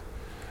into it.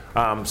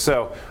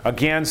 So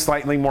again,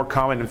 slightly more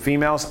common in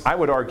females. I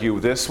would argue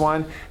this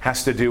one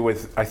has to do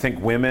with, I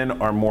think women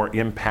are more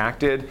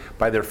impacted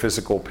by their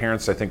physical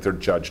appearance. I think they're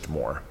judged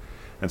more.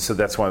 And so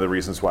that's one of the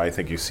reasons why I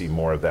think you see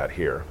more of that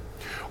here.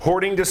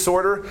 Hoarding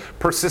disorder,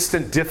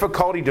 persistent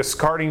difficulty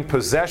discarding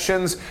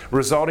possessions,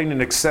 resulting in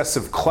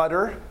excessive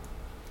clutter.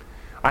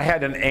 I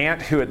had an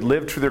aunt who had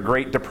lived through the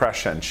Great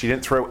Depression. She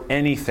didn't throw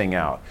anything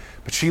out,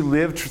 but she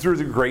lived through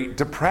the Great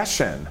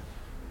Depression.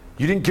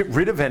 You didn't get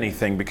rid of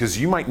anything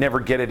because you might never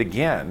get it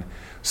again.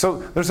 So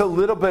there's a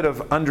little bit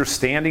of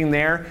understanding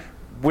there.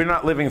 We're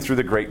not living through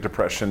the Great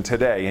Depression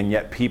today, and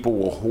yet people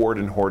will hoard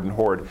and hoard and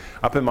hoard.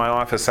 Up in my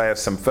office, I have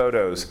some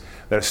photos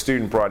that a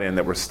student brought in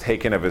that was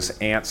taken of his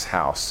aunt's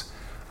house.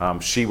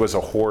 She was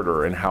a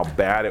hoarder, and how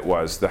bad it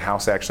was. The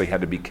house actually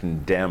had to be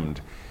condemned.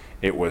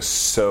 It was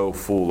so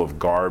full of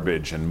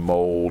garbage and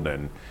mold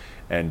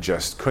and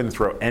just couldn't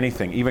throw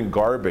anything, even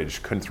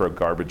garbage, couldn't throw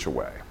garbage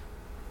away.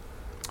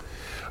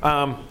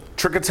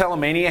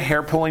 Trichotillomania,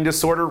 hair pulling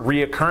disorder,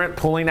 reoccurrent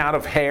pulling out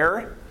of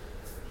hair,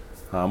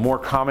 more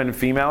common in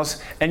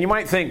females. And you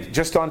might think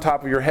just on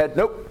top of your head,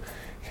 nope,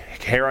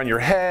 hair on your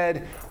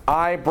head,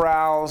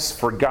 eyebrows,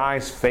 for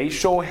guys,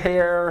 facial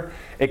hair,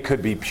 it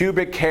could be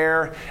pubic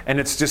hair, and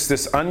it's just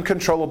this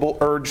uncontrollable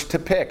urge to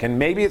pick. And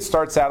maybe it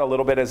starts out a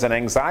little bit as an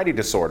anxiety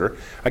disorder.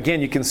 Again,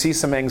 you can see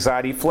some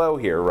anxiety flow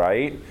here,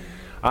 right?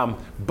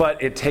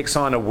 But it takes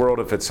on a world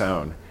of its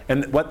own.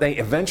 And what they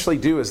eventually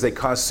do is they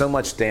cause so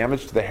much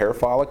damage to the hair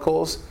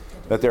follicles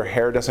that their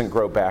hair doesn't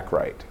grow back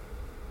right.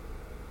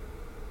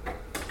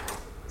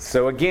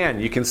 So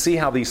again, you can see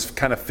how these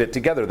kind of fit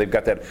together. They've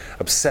got that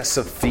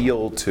obsessive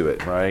feel to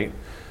it, right?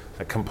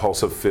 A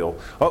compulsive feel.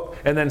 Oh,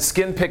 and then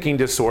skin picking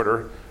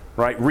disorder,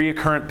 right?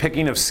 Reoccurrent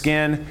picking of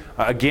skin.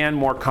 Again,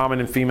 more common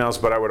in females,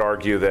 but I would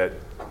argue that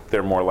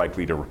they're more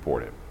likely to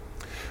report it.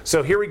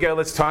 So here we go.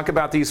 Let's talk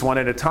about these one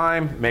at a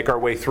time, make our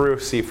way through,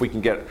 see if we can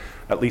get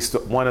at least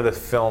one of the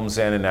films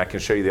in, and I can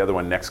show you the other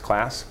one next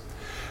class.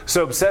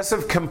 So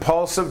obsessive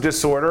compulsive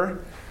disorder.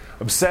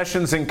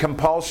 Obsessions and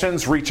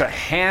compulsions reach a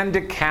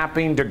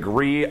handicapping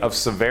degree of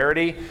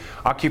severity,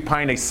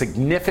 occupying a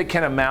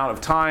significant amount of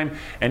time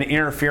and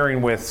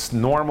interfering with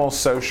normal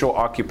social,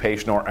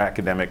 occupational, or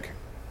academic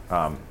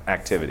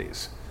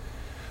activities.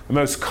 The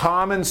most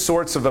common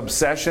sorts of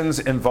obsessions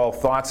involve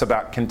thoughts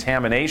about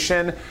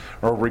contamination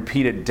or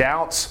repeated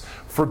doubts,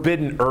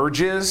 forbidden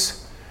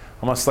urges,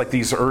 almost like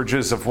these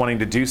urges of wanting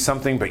to do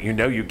something, but you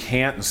know you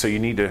can't, and so you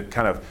need to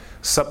kind of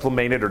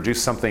supplement it or do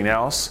something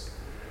else.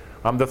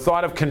 The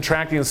thought of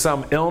contracting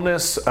some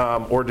illness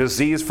or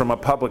disease from a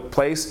public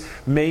place.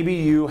 Maybe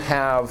you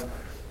have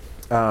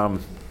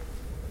OCD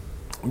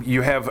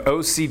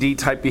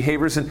type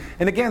behaviors, and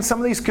again, some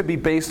of these could be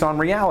based on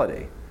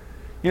reality.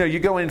 You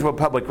go into a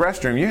public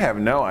restroom, you have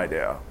no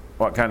idea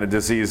what kind of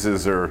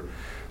diseases or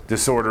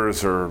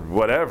disorders or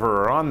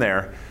whatever are on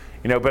there.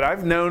 But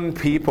I've known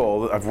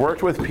people, I've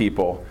worked with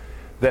people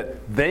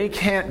that they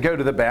can't go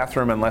to the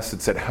bathroom unless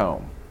it's at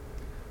home.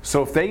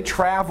 So if they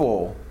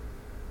travel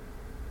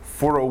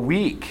for a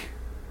week,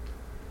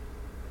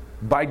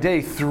 by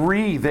day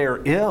 3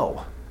 they're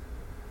ill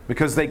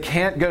because they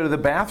can't go to the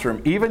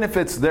bathroom. Even if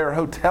it's their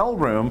hotel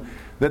room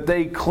that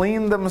they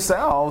clean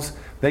themselves,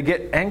 they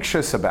get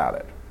anxious about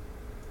it.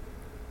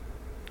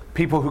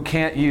 People who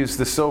can't use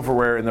the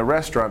silverware in the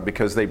restaurant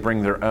because they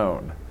bring their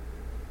own.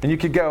 And you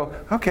could go,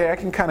 okay, I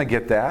can kind of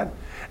get that.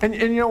 And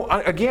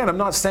again, I'm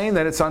not saying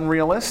that it's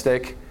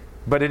unrealistic,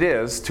 but it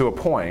is to a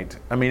point.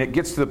 I mean, it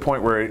gets to the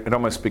point where it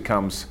almost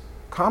becomes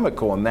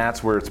comical, and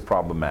that's where it's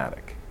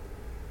problematic.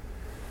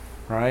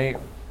 Right?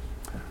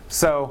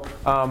 So,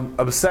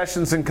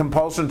 obsessions and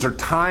compulsions are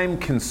time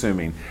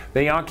consuming.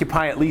 They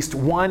occupy at least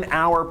 1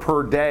 hour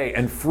per day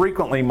and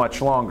frequently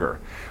much longer.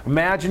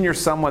 Imagine you're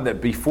someone that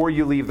before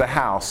you leave the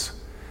house,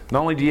 not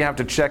only do you have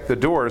to check the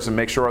doors and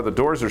make sure all the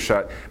doors are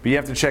shut, but you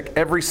have to check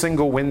every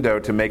single window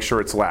to make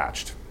sure it's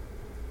latched,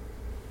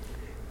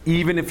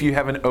 even if you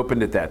haven't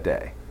opened it that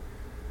day.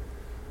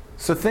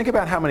 So think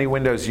about how many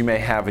windows you may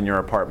have in your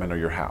apartment or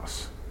your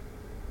house.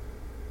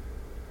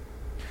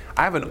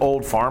 I have an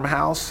old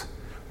farmhouse.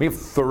 We have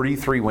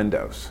 33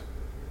 windows.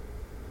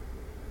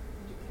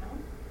 Did you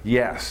count?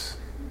 Yes.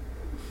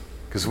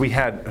 Because we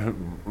had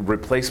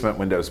replacement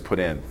windows put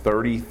in.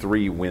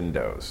 33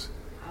 windows.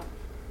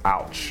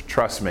 Ouch.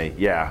 Trust me.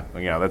 Yeah.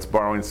 That's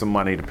borrowing some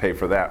money to pay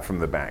for that from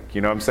the bank.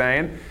 You know what I'm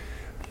saying?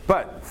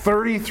 But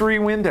 33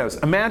 windows.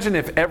 Imagine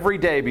if every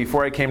day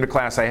before I came to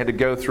class I had to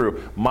go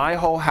through my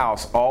whole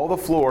house, all the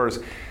floors,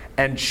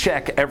 and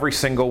check every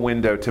single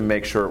window to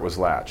make sure it was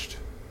latched.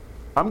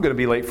 I'm going to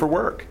be late for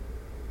work.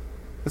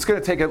 It's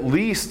going to take at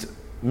least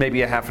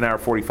maybe a half an hour,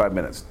 45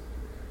 minutes.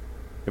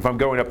 If I'm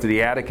going up to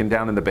the attic and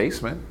down in the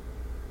basement.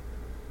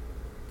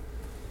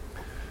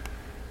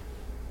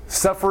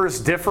 Sufferers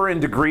differ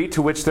in degree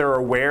to which they're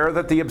aware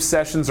that the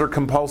obsessions or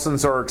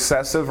compulsions are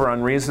excessive or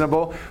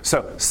unreasonable.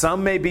 So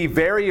some may be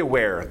very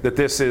aware that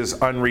this is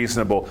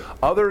unreasonable.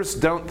 Others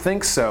don't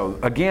think so.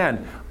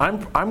 Again,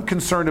 I'm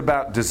concerned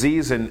about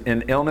disease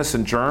and illness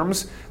and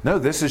germs. No,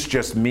 this is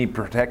just me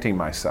protecting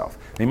myself.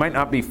 They might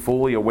not be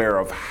fully aware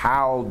of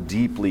how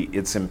deeply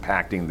it's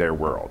impacting their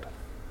world.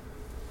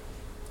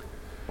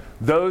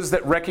 Those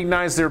that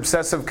recognize their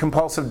obsessive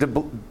compulsive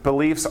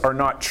beliefs are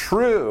not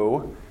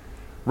true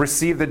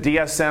receive the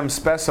DSM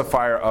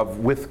specifier of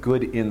with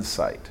good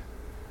insight.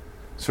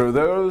 So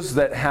those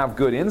that have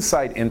good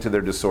insight into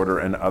their disorder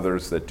and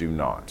others that do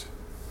not.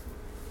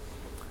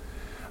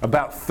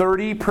 About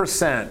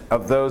 30%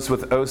 of those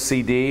with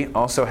OCD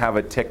also have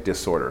a tic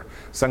disorder,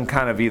 some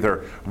kind of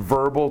either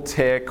verbal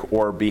tic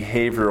or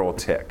behavioral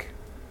tic.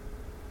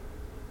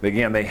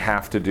 Again, they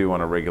have to do on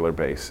a regular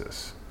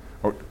basis,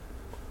 or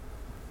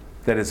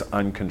that is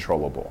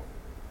uncontrollable.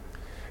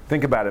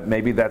 Think about it.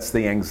 Maybe that's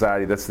the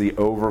anxiety, that's the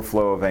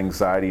overflow of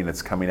anxiety, and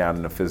it's coming out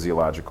in a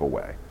physiological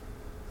way.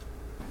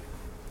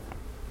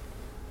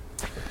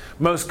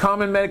 Most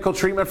common medical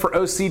treatment for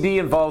OCD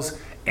involves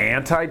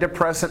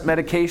antidepressant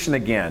medication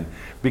again.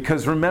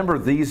 Because remember,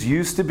 these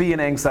used to be an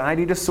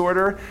anxiety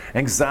disorder.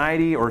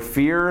 Anxiety or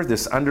fear,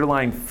 this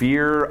underlying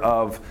fear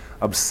of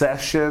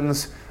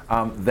obsessions,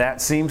 that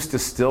seems to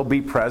still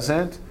be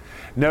present.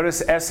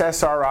 Notice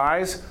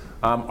SSRIs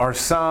are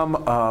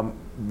some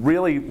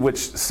really which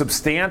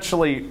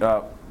substantially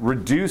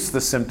reduce the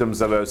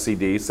symptoms of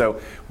OCD. So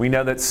we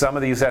know that some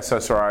of these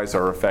SSRIs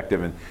are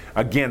effective in,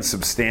 again,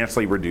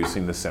 substantially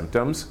reducing the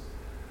symptoms.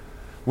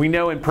 We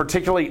know in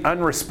particularly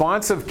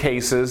unresponsive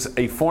cases,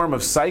 a form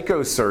of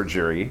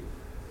psychosurgery,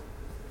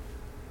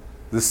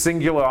 the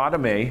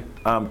cingulotomy,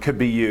 could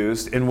be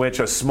used, in which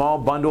a small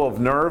bundle of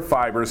nerve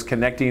fibers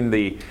connecting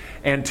the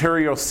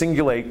anterior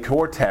cingulate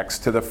cortex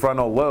to the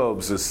frontal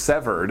lobes is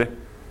severed,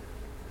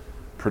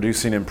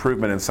 producing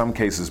improvement in some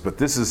cases, but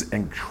this is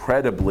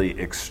incredibly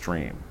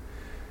extreme.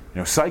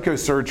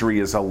 Psychosurgery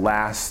is a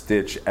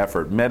last-ditch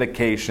effort.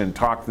 Medication,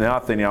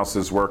 nothing else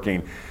is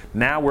working.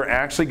 Now we're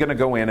actually going to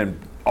go in and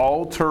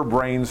alter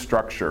brain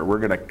structure. We're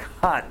going to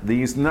cut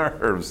these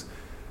nerves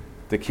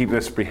to keep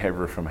this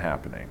behavior from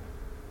happening.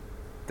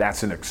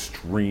 That's an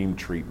extreme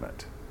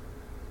treatment.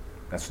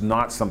 That's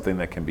not something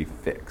that can be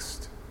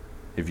fixed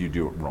if you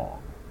do it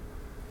wrong.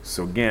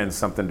 So again,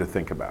 something to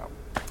think about.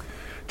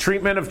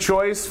 Treatment of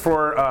choice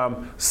for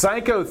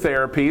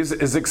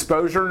psychotherapies is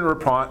exposure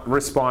and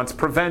response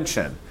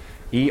prevention,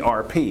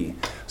 ERP.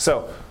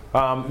 So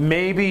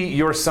maybe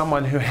you're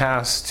someone who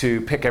has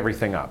to pick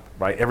everything up,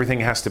 right? Everything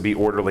has to be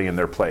orderly in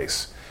their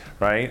place,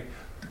 right?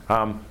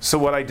 So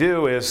what I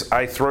do is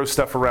I throw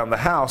stuff around the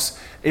house.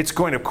 It's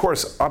going to, of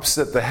course,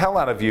 upset the hell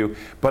out of you,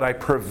 but I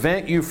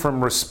prevent you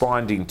from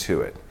responding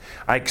to it.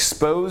 I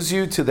expose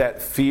you to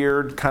that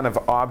feared kind of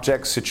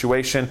object,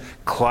 situation,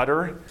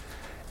 clutter,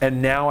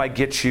 and now I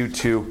get you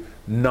to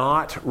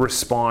not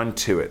respond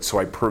to it. So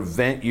I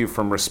prevent you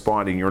from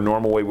responding. Your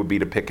normal way would be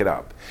to pick it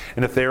up.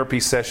 In a therapy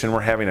session,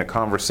 we're having a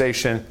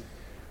conversation.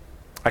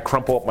 I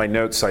crumple up my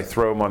notes, I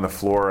throw them on the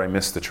floor, I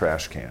miss the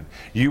trash can.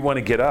 You want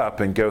to get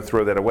up and go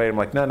throw that away. I'm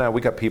like, no, we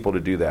got people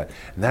to do that.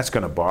 And that's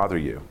going to bother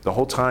you. The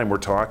whole time we're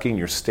talking,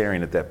 you're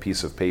staring at that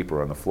piece of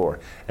paper on the floor.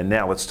 And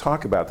now let's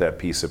talk about that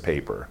piece of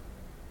paper.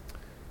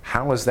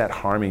 How is that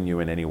harming you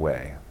in any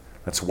way?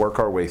 Let's work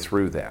our way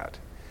through that.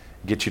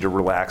 Get you to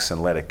relax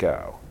and let it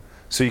go.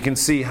 So you can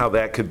see how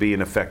that could be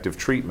an effective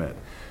treatment.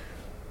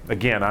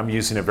 Again, I'm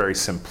using a very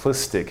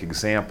simplistic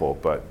example,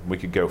 but we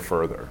could go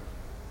further.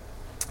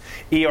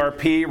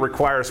 ERP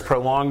requires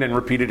prolonged and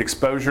repeated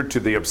exposure to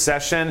the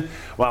obsession,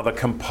 while the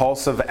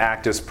compulsive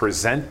act is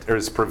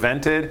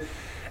prevented.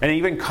 And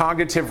even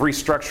cognitive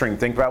restructuring,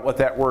 think about what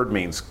that word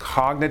means.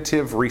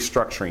 Cognitive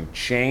restructuring,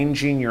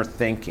 changing your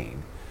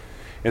thinking,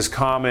 is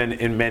common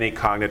in many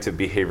cognitive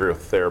behavioral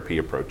therapy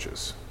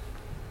approaches.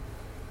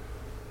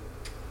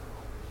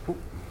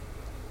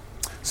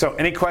 So,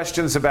 any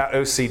questions about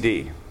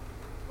OCD?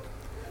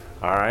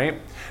 All right.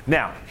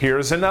 Now,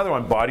 here's another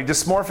one, body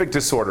dysmorphic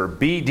disorder,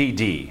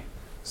 BDD.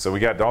 So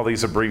we got all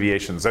these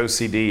abbreviations,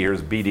 OCD,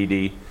 here's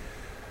BDD.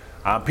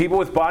 People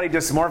with body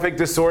dysmorphic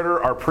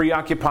disorder are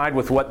preoccupied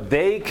with what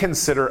they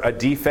consider a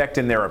defect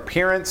in their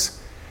appearance.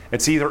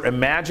 It's either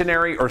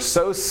imaginary or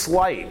so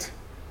slight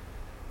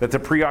that the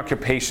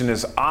preoccupation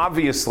is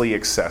obviously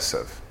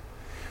excessive.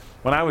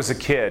 When I was a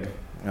kid,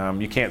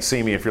 you can't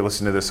see me if you're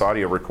listening to this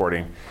audio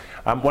recording.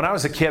 When I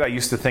was a kid, I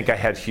used to think I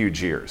had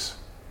huge ears.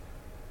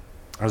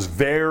 I was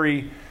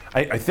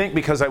I think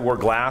because I wore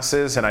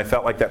glasses and I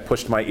felt like that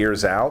pushed my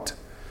ears out.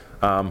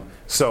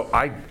 So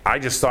I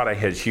just thought I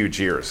had huge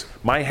ears.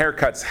 My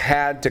haircuts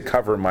had to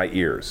cover my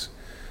ears.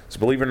 So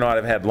believe it or not,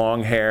 I've had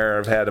long hair,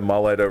 I've had a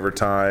mullet over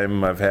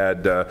time, I've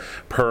had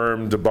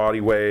permed,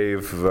 body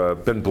wave,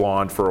 been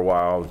blonde for a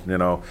while, you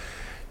know.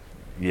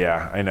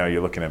 Yeah, I know,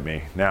 you're looking at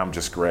me. Now I'm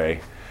just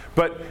gray.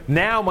 But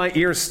now my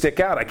ears stick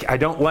out. I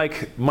don't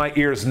like my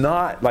ears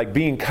not, like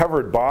being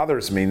covered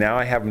bothers me. Now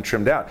I have them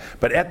trimmed out.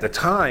 But at the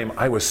time,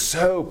 I was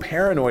so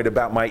paranoid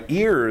about my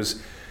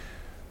ears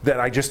that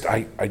I just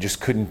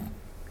couldn't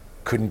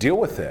deal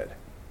with it.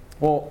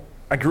 Well,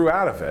 I grew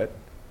out of it.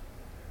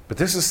 But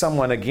this is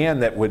someone, again,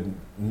 that would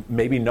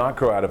maybe not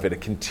grow out of it.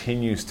 It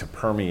continues to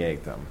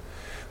permeate them.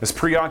 This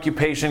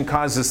preoccupation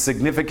causes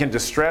significant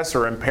distress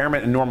or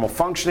impairment in normal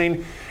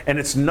functioning, and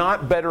it's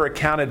not better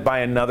accounted by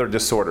another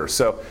disorder.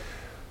 So,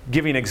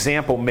 giving an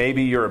example,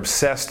 maybe you're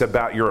obsessed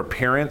about your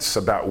appearance,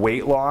 about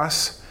weight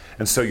loss,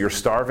 and so you're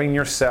starving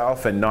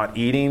yourself and not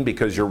eating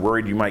because you're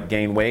worried you might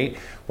gain weight.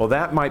 Well,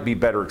 that might be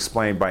better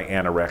explained by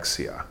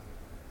anorexia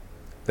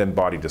than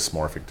body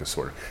dysmorphic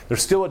disorder.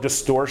 There's still a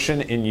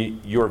distortion in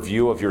your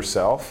view of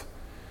yourself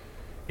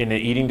in an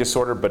eating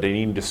disorder, but an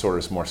eating disorder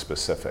is more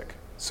specific.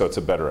 So it's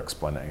a better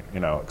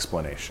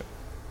explanation.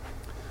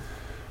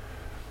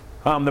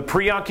 The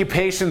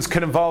preoccupations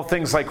could involve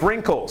things like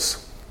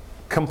wrinkles,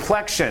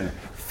 complexion,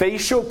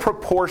 facial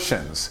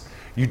proportions.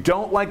 You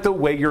don't like the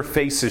way your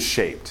face is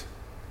shaped.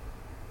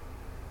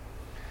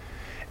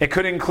 It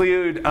could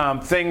include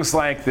things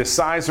like the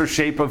size or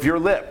shape of your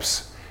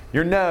lips,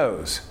 your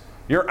nose,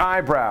 your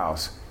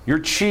eyebrows, your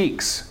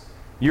cheeks,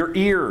 your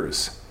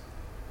ears,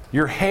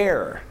 your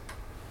hair,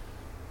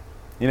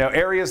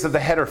 areas of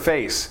the head or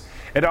face.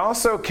 It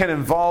also can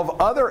involve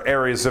other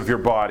areas of your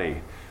body,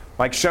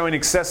 like showing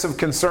excessive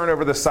concern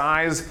over the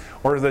size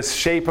or the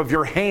shape of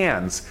your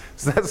hands.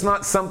 So that's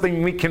not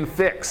something we can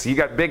fix. You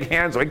got big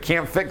hands, we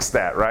can't fix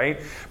that,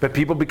 right? But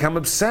people become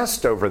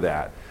obsessed over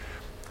that.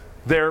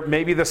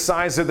 Maybe the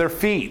size of their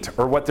feet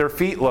or what their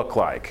feet look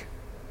like,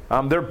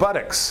 their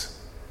buttocks,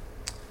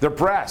 their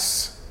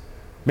breasts.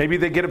 Maybe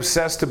they get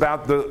obsessed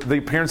about the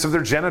appearance of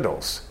their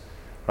genitals,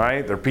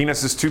 right? Their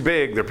penis is too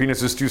big, their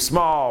penis is too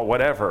small,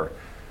 whatever.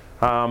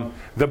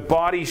 The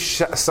body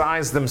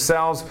size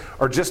themselves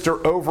or just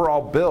their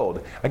overall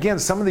build. Again,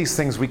 some of these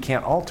things we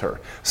can't alter.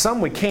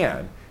 Some we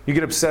can. You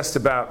get obsessed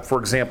about, for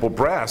example,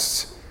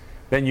 breasts,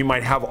 then you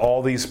might have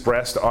all these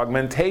breast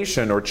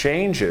augmentation or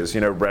changes,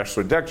 breast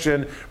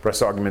reduction,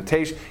 breast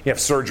augmentation. You have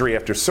surgery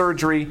after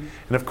surgery.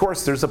 And of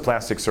course, there's a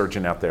plastic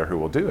surgeon out there who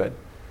will do it.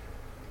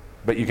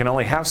 But you can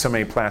only have so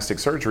many plastic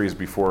surgeries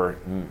before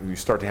you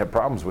start to have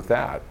problems with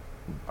that.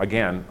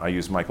 Again, I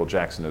use Michael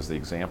Jackson as the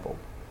example.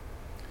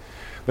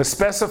 The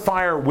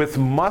specifier with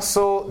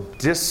muscle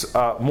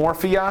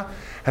dysmorphia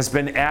has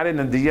been added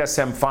in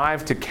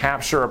DSM-5 to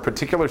capture a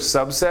particular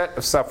subset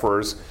of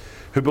sufferers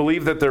who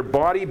believe that their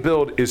body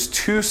build is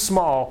too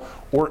small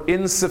or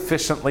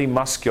insufficiently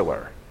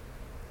muscular.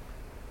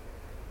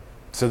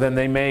 So then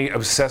they may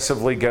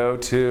obsessively go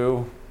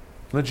to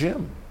the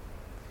gym,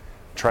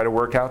 try to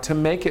work out to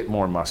make it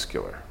more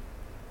muscular.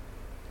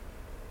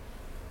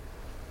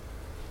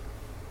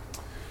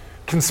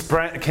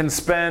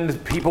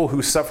 People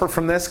who suffer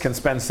from this can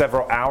spend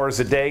several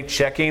hours a day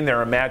checking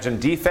their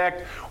imagined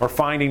defect or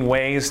finding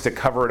ways to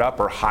cover it up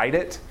or hide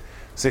it.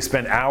 So they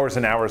spend hours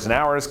and hours and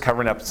hours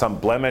covering up some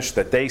blemish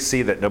that they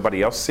see that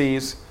nobody else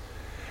sees.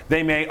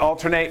 They may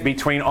alternate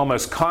between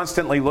almost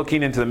constantly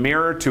looking into the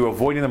mirror to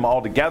avoiding them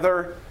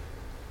altogether.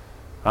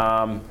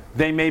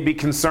 They may be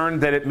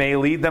concerned that it may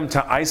lead them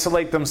to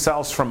isolate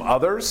themselves from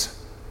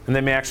others, and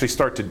they may actually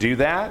start to do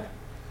that.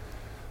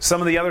 Some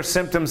of the other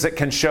symptoms that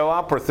can show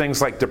up are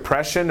things like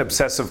depression,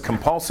 obsessive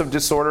compulsive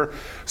disorder,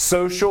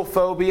 social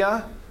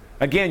phobia.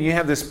 Again, you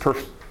have this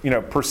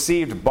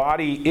perceived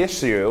body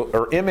issue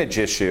or image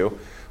issue,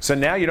 so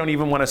now you don't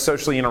even want to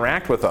socially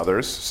interact with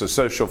others, so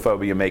social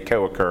phobia may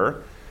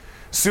co-occur.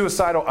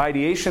 Suicidal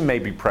ideation may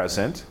be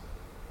present.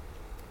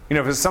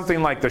 If it's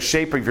something like the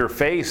shape of your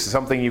face,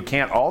 something you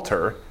can't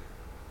alter,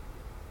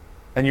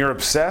 and you're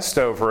obsessed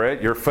over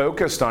it, you're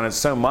focused on it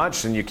so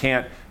much and you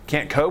can't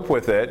cope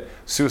with it,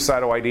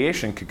 suicidal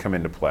ideation could come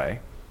into play.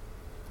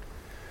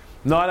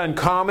 Not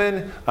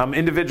uncommon,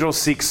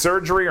 individuals seek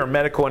surgery or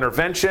medical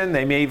intervention.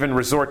 They may even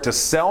resort to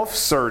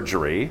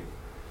self-surgery,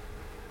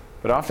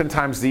 but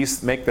oftentimes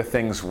these make the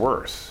things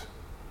worse.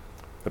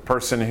 The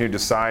person who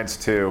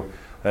decides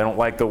I don't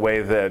like the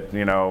way that,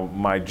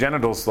 my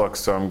genitals look,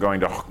 so I'm going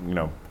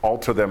to,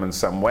 alter them in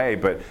some way,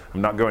 but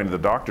I'm not going to the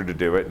doctor to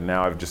do it, and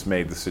now I've just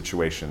made the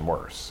situation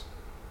worse.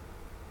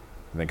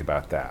 Think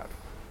about that.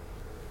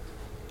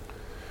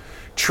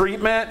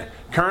 Treatment,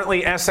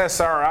 currently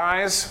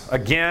SSRIs,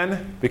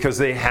 again, because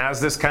they has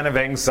this kind of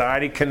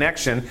anxiety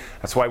connection.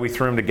 That's why we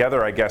threw them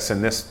together, I guess,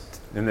 in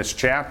this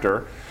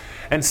chapter.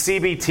 And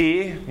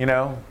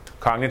CBT,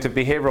 cognitive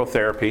behavioral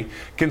therapy,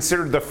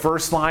 considered the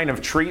first line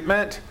of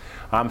treatment.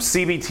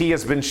 CBT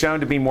has been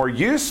shown to be more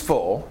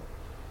useful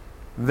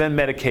than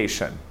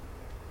medication,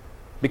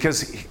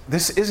 because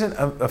this isn't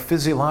a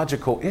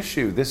physiological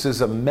issue. This is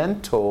a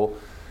mental,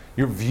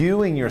 you're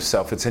viewing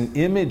yourself. It's an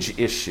image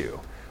issue,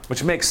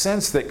 which makes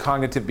sense that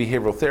cognitive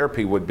behavioral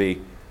therapy would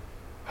be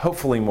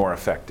hopefully more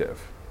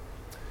effective.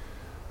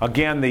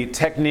 Again, the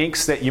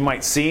techniques that you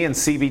might see in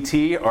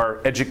CBT are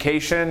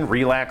education,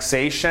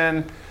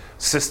 relaxation,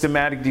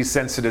 systematic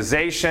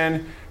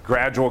desensitization,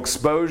 gradual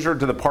exposure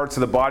to the parts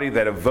of the body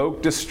that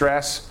evoke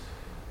distress.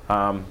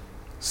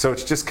 So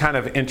it's just kind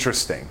of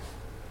interesting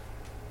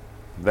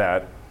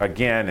that,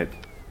 again,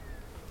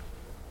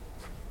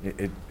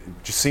 it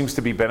just seems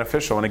to be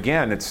beneficial. And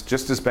again, it's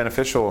just as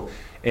beneficial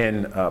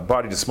in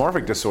body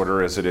dysmorphic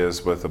disorder as it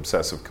is with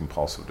obsessive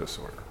compulsive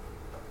disorder.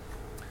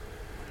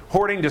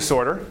 Hoarding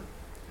disorder.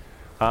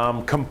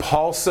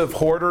 Compulsive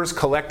hoarders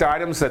collect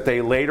items that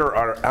they later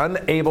are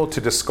unable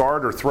to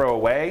discard or throw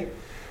away.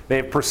 They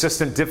have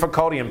persistent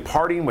difficulty in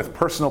parting with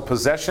personal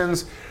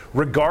possessions,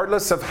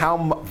 regardless of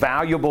how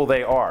valuable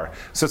they are.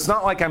 So it's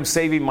not like I'm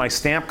saving my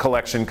stamp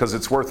collection because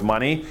it's worth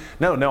money.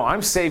 No,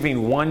 I'm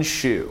saving one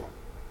shoe.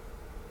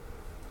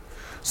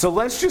 So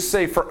let's just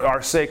say, for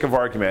our sake of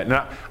argument,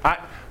 now I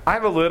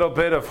have a little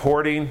bit of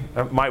hoarding.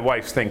 My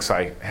wife thinks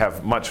I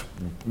have much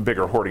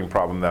bigger hoarding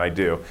problem than I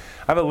do.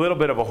 I have a little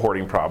bit of a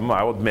hoarding problem.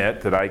 I'll admit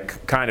that I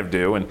kind of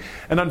do. And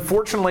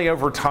unfortunately,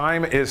 over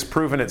time, it has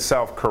proven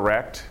itself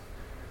correct.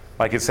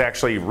 Like it's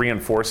actually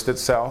reinforced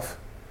itself.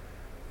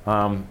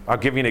 I'll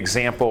give you an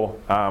example.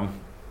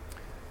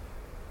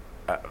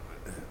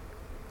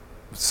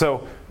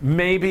 So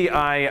maybe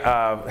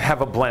I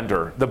have a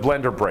blender. The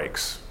blender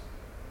breaks,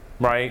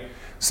 right?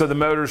 So the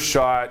motor's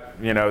shot,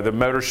 the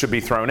motor should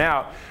be thrown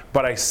out,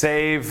 but I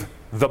save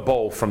the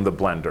bowl from the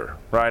blender,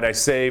 right? I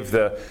save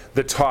the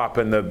top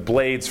and the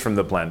blades from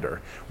the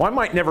blender. Well, I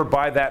might never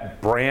buy that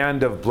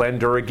brand of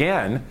blender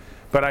again,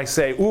 but I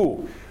say,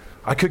 ooh,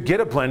 I could get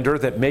a blender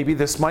that maybe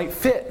this might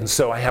fit, and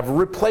so I have a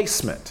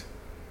replacement,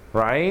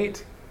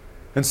 right?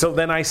 And so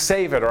then I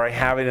save it, or I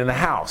have it in the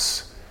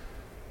house.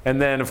 And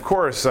then, of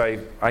course, I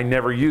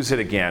never use it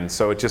again,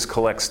 so it just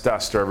collects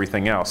dust or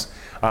everything else.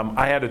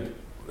 I had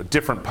a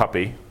different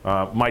puppy.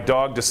 My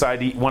dog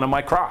decided to eat one of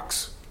my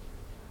Crocs.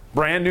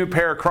 Brand new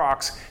pair of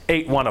Crocs,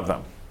 ate one of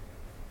them.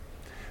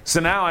 So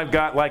now I've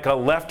got like a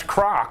left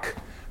Croc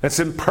that's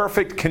in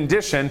perfect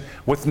condition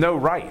with no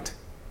right.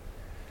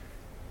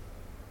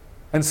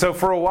 And so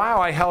for a while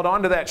I held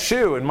on to that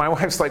shoe, and my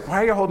wife's like,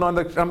 why are you holding on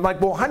to? I'm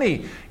like, well,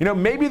 honey,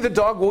 maybe the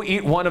dog will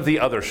eat one of the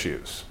other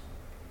shoes.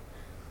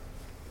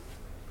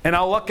 And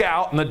I'll look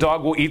out and the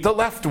dog will eat the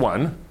left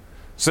one.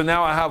 So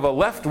now I have a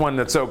left one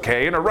that's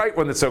okay and a right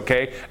one that's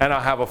okay, and I'll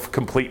have a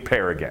complete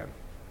pair again.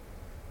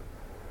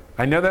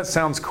 I know that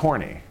sounds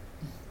corny,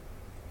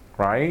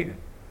 right?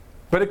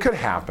 But it could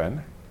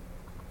happen.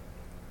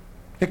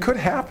 It could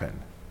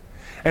happen.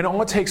 And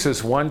all it takes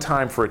is one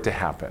time for it to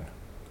happen,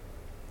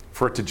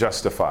 for it to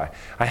justify.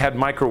 I had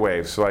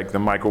microwaves, like the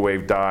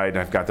microwave died,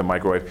 I've got the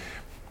microwave.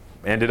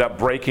 Ended up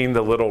breaking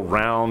the little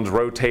round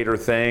rotator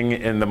thing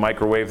in the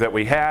microwave that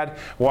we had.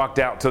 Walked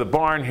out to the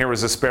barn, here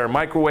was a spare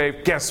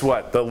microwave. Guess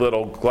what? The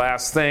little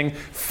glass thing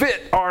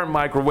fit our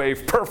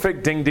microwave.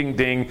 Perfect, ding, ding,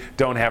 ding.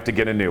 Don't have to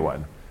get a new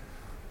one.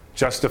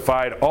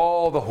 Justified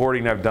all the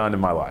hoarding I've done in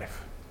my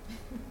life.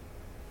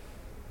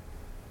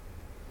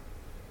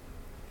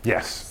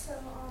 Yes. So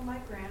my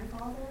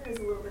grandfather is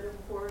a little bit of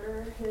a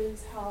hoarder.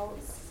 His house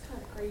is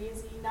kind of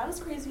crazy. Not as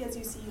crazy as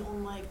you see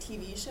on like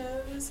TV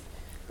shows,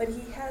 but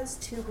he has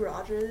 2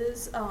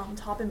 garages,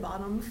 top and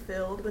bottom,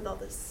 filled with all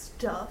this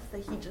stuff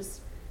that he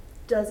just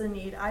doesn't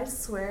need. I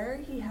swear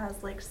he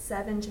has like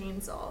 7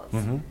 chainsaws.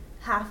 Mm-hmm.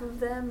 Half of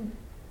them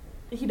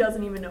he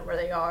doesn't even know where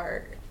they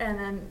are, and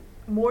then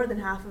more than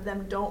half of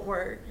them don't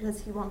work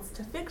because he wants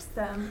to fix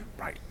them.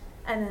 Right.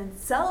 And then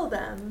sell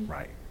them.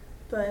 Right.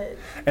 But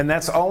And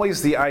that's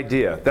always the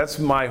idea. That's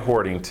my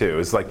hoarding too.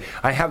 Is like,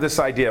 I have this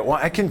idea, well,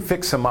 I can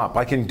fix them up.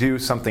 I can do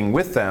something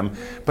with them,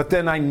 but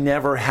then I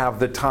never have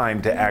the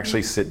time to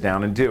actually sit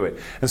down and do it.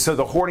 And so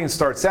the hoarding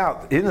starts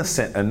out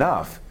innocent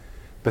enough,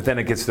 but then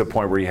it gets to the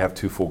point where you have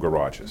 2 full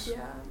garages.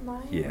 yeah,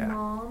 my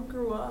mom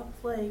grew up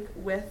like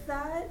with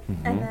that,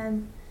 Mhm. and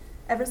then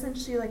ever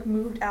since she like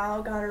moved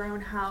out, got her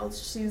own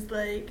house, she's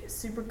like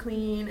super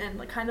clean and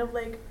like kind of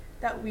like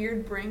that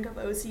weird brink of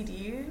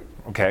OCD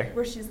Okay.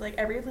 where she's like,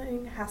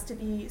 everything has to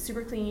be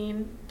super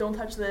clean, don't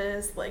touch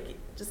this, like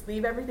just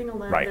leave everything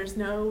alone. Right. There's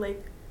no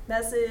like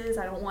messes,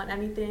 I don't want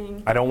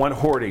anything. I don't want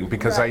hoarding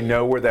because I Right.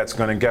 know where that's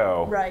going to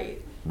go.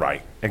 Right.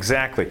 Right,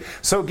 exactly.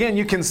 So again,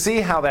 you can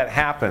see how that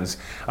happens.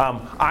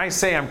 I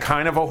say I'm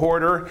kind of a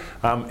hoarder.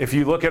 If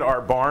you look at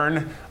our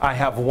barn, I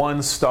have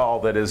 1 stall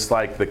that is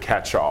like the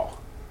catch-all.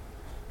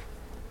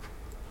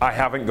 I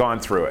haven't gone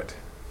through it.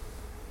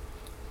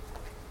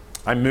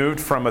 I moved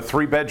from a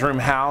 3-bedroom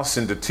house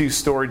into 2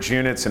 storage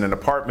units in an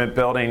apartment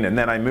building, and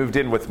then I moved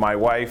in with my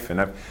wife,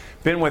 and I've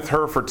been with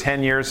her for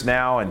 10 years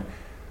now, and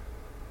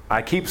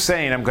I keep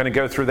saying I'm going to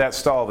go through that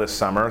stall this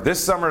summer.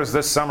 This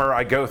summer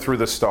I go through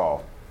the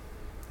stall,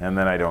 and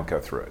then I don't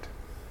go through it.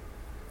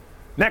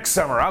 Next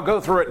summer, I'll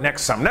go through it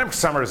next summer. Next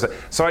summer is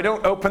so I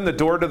don't open the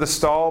door to the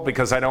stall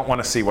because I don't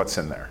want to see what's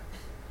in there.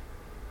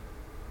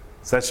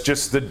 So that's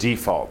just the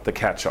default, the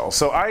catch-all.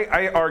 So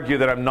I argue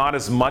that I'm not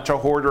as much a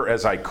hoarder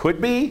as I could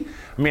be.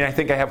 I mean, I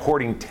think I have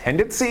hoarding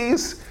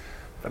tendencies,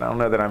 but I don't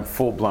know that I'm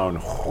full-blown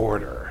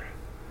hoarder,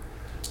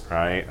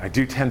 right? I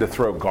do tend to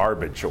throw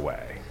garbage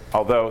away,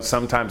 although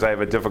sometimes I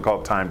have a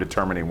difficult time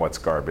determining what's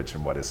garbage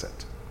and what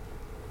isn't.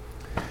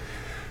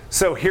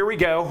 So here we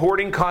go.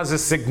 Hoarding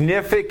causes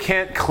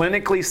significant,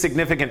 clinically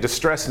significant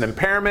distress and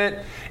impairment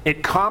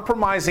in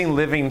compromising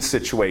living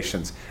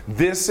situations.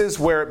 This is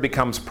where it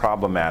becomes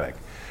problematic.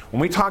 When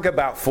we talk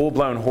about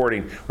full-blown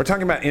hoarding, we're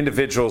talking about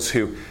individuals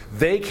who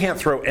they can't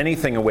throw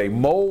anything away.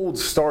 Mold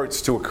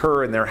starts to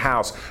occur in their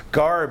house,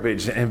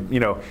 garbage and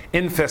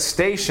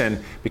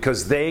infestation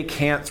because they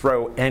can't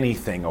throw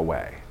anything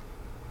away.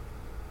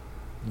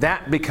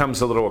 That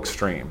becomes a little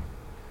extreme.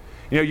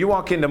 You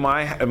walk into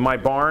my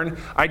barn,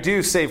 I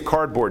do save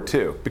cardboard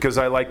too, because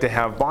I like to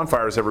have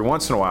bonfires every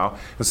once in a while.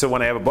 And so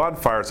when I have a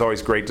bonfire, it's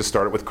always great to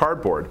start it with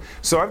cardboard.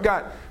 So I've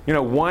got,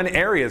 one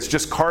area, it's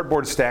just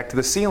cardboard stacked to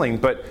the ceiling,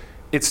 but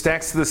it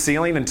stacks to the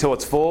ceiling until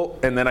it's full,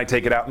 and then I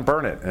take it out and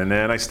burn it. And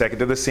then I stack it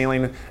to the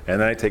ceiling, and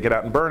then I take it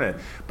out and burn it.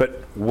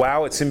 But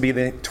while it's in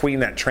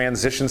between that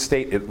transition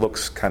state, it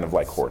looks kind of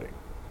like hoarding.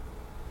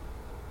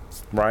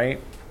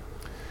 Right?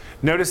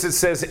 Notice it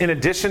says, in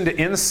addition to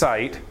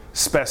insight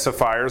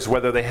specifiers,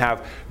 whether they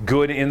have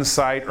good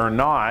insight or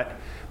not,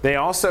 they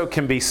also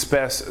can be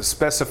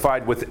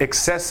specified with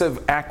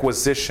excessive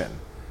acquisition.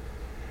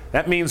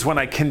 That means when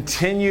I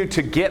continue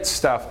to get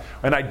stuff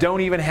and I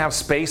don't even have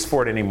space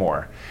for it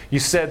anymore. You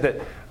said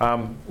that,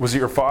 was it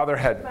your father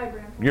had? My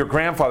grandfather. Your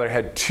grandfather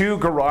had 2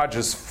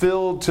 garages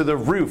filled to the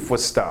roof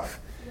with stuff.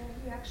 Yeah,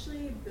 he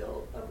actually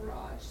built a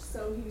garage,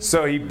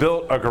 So he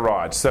built a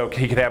garage so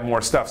he could have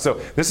more stuff. So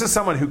this is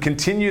someone who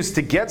continues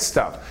to get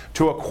stuff,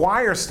 to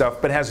acquire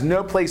stuff, but has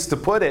no place to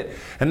put it,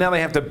 and now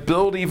they have to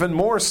build even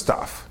more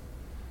stuff.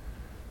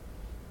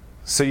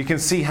 So you can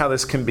see how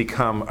this can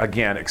become,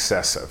 again,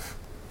 excessive.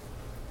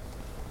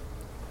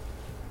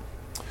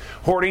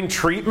 Hoarding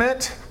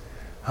treatment,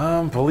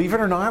 believe it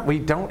or not, we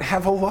don't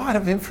have a lot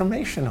of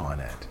information on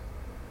it.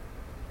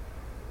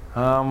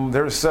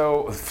 There's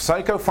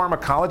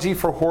psychopharmacology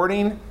for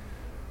hoarding.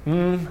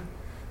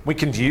 We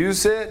can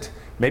use it,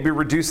 maybe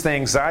reduce the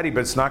anxiety, but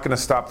it's not going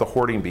to stop the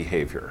hoarding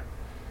behavior.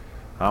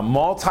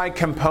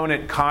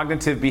 Multi-component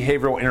cognitive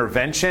behavioral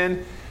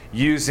intervention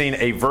using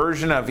a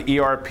version of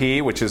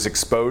ERP, which is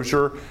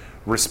exposure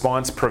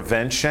response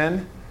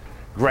prevention,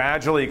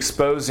 gradually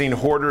exposing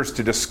hoarders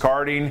to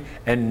discarding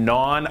and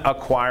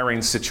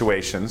non-acquiring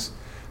situations,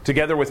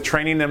 together with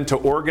training them to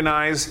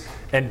organize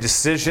and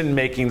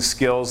decision-making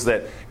skills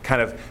that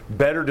kind of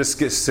better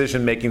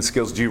decision-making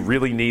skills. Do you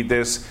really need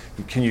this?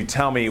 Can you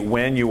tell me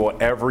when you will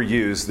ever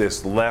use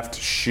this left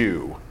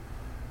shoe?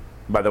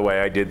 By the way,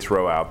 I did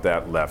throw out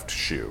that left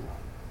shoe.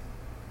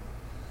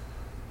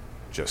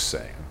 Just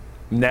saying.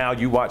 Now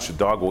you watch, the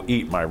dog will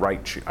eat my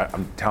right shoe.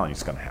 I'm telling you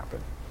it's going to happen,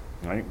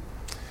 right?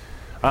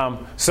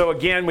 So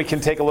again, we can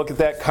take a look at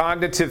that.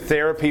 Cognitive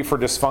therapy for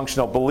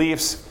dysfunctional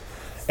beliefs.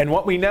 And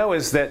what we know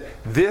is that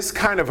this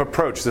kind of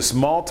approach, this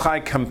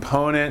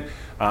multi-component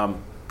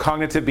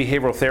cognitive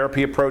behavioral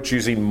therapy approach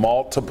using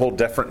multiple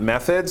different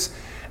methods,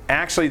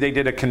 Actually, they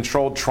did a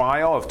controlled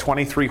trial of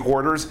 23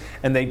 hoarders,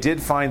 and they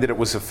did find that it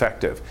was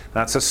effective.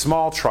 That's a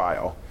small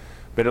trial,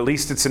 but at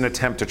least it's an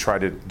attempt to try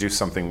to do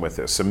something with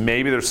this. So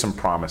maybe there's some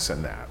promise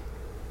in that.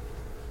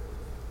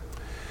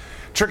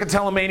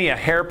 Trichotillomania,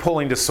 hair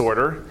pulling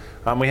disorder.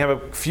 We have a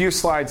few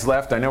slides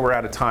left. I know we're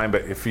out of time,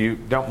 but if you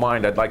don't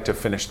mind, I'd like to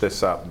finish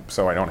this up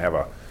so I don't have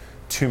a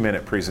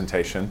 2-minute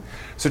presentation.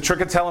 So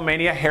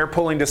trichotillomania, hair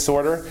pulling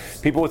disorder.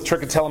 People with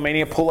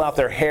trichotillomania pull out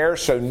their hair,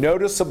 show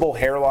noticeable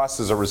hair loss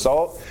as a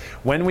result.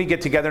 When we get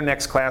together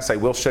next class, I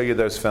will show you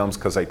those films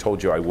because I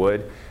told you I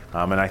would,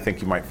 and I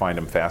think you might find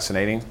them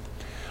fascinating.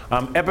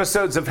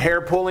 Episodes of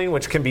hair pulling,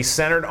 which can be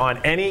centered on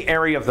any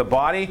area of the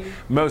body,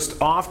 most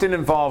often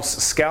involves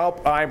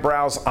scalp,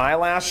 eyebrows,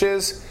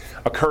 eyelashes,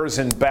 occurs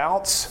in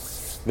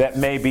bouts that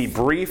may be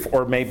brief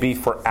or may be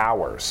for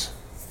hours.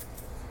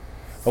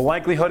 The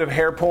likelihood of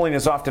hair pulling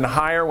is often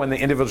higher when the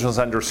individual is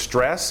under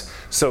stress.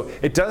 So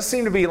it does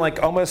seem to be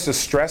like almost a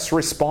stress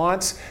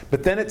response,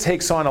 but then it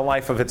takes on a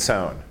life of its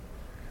own.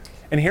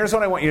 And here's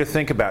what I want you to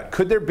think about.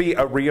 Could there be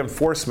a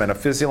reinforcement, a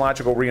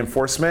physiological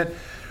reinforcement?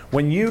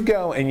 When you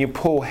go and you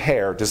pull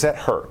hair, does that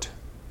hurt?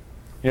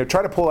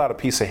 Try to pull out a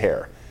piece of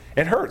hair.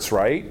 It hurts,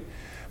 right?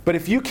 But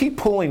if you keep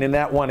pulling in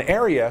that one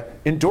area,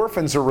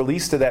 endorphins are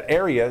released to that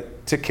area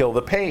to kill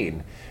the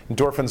pain.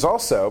 Endorphins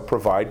also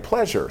provide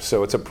pleasure,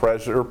 so it's a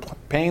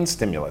pleasure-pain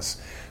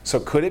stimulus. So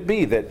could it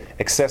be that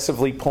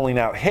excessively pulling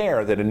out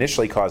hair that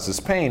initially causes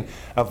pain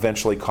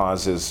eventually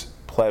causes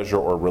pleasure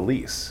or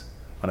release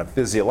on a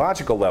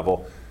physiological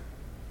level,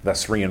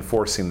 thus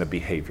reinforcing the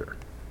behavior?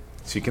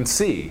 So you can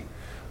see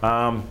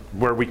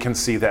where we can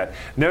see that.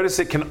 Notice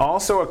it can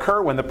also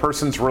occur when the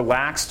person's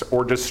relaxed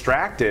or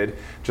distracted,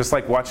 just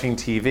like watching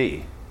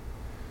TV.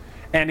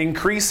 And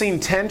increasing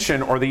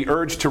tension or the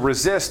urge to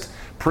resist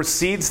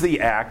precedes the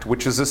act,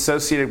 which is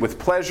associated with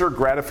pleasure,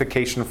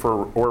 gratification,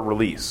 or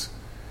release.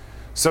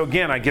 So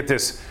again, I get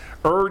this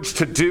urge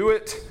to do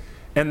it,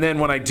 and then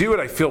when I do it,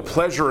 I feel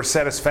pleasure or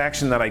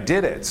satisfaction that I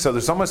did it. So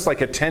there's almost like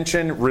a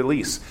tension,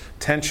 release.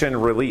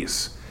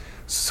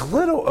 It's a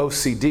little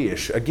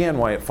OCD-ish, again,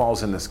 why it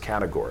falls in this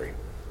category.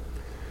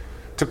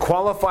 To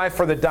qualify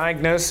for the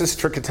diagnosis,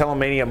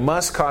 trichotillomania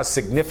must cause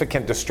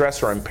significant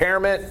distress or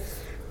impairment,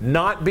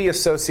 not be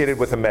associated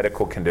with a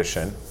medical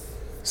condition,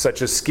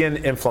 such as skin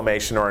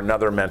inflammation or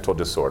another mental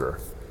disorder.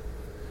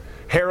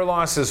 Hair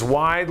loss is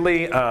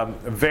widely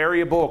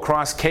variable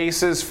across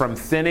cases, from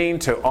thinning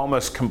to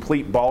almost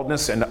complete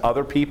baldness in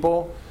other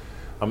people.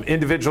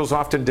 Individuals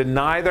often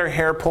deny their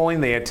hair pulling.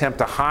 They attempt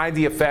to hide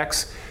the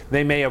effects.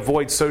 They may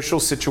avoid social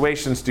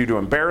situations due to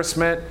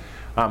embarrassment.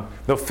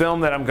 The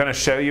film that I'm going to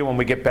show you when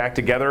we get back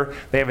together,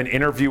 they have an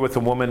interview with a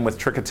woman with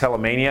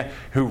trichotillomania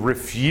who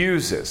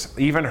refuses.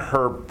 Even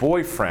her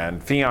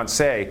boyfriend,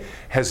 fiancé,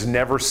 has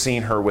never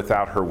seen her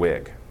without her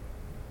wig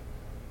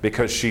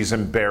because she's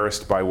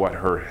embarrassed by what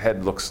her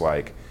head looks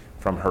like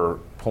from her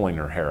pulling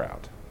her hair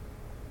out.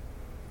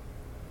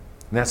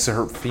 And that's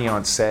her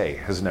fiancé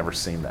has never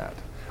seen that.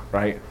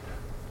 Right?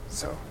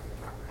 So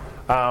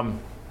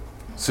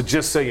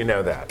just so you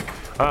know that.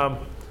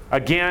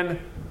 Again,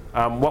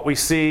 what we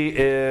see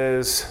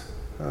is,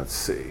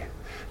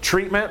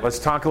 treatment. Let's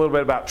talk a little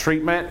bit about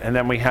treatment, and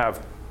then we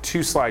have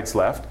 2 slides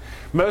left.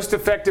 Most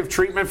effective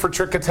treatment for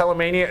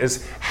trichotillomania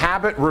is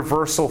habit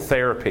reversal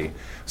therapy.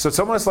 So it's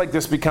almost like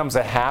this becomes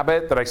a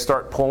habit that I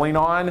start pulling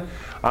on.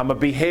 A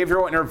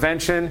behavioral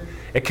intervention.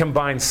 It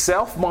combines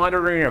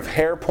self-monitoring of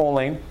hair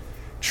pulling,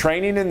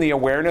 training in the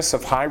awareness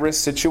of high-risk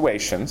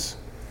situations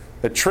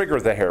that trigger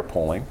the hair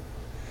pulling,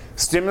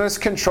 stimulus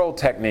control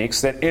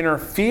techniques that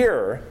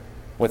interfere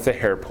with the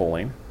hair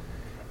pulling,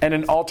 and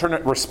an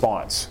alternate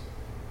response.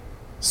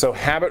 So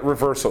habit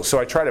reversal. So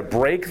I try to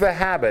break the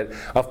habit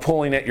of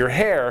pulling at your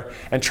hair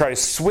and try to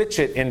switch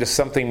it into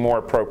something more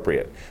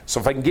appropriate. So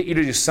if I can get you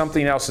to do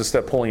something else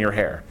instead of pulling your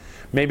hair,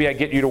 maybe I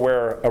get you to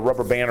wear a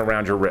rubber band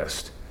around your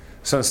wrist.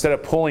 So instead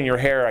of pulling your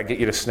hair, I get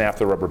you to snap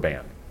the rubber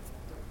band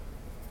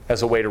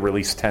as a way to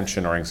release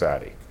tension or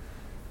anxiety.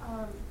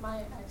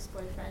 My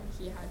ex-boyfriend,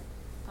 he had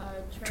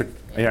a Trick, trick,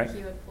 and yeah.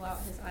 he would pull out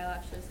his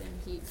eyelashes, and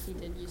he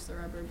did use the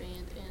rubber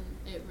band,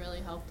 and it really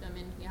helped him,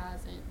 and he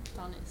hasn't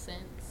done it since.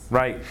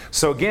 Right.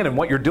 So again, and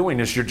what you're doing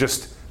is you're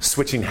just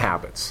switching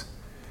habits.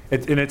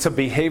 And it's a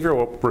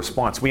behavioral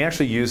response. We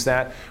actually use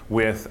that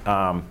with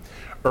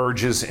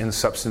urges in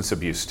substance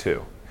abuse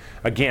too.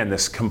 Again,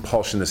 this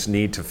compulsion, this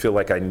need to feel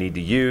like I need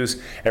to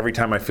use. Every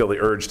time I feel the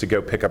urge to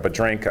go pick up a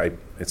drink,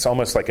 it's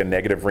almost like a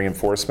negative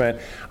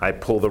reinforcement. I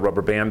pull the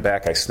rubber band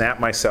back, I snap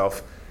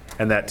myself,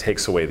 and that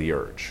takes away the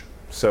urge.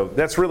 So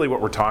that's really what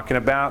we're talking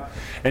about.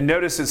 And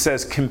notice it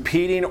says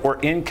competing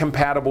or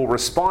incompatible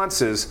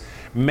responses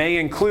may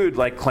include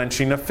like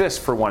clenching a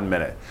fist for 1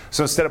 minute.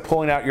 So instead of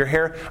pulling out your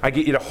hair, I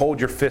get you to hold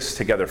your fists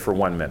together for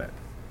 1 minute.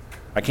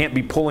 I can't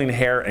be pulling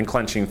hair and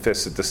clenching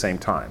fists at the same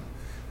time.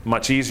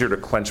 Much easier to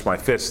clench my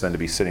fists than to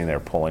be sitting there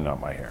pulling on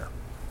my hair.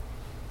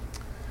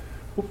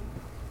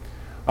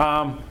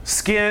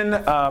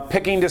 Skin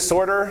picking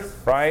disorder,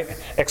 right?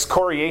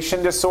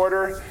 Excoriation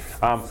disorder.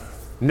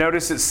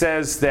 Notice it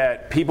says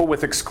that people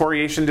with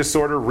excoriation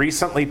disorder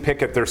recently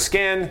pick at their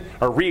skin,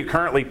 or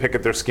recurrently pick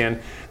at their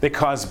skin. They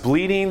cause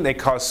bleeding, they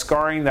cause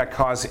scarring, that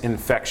cause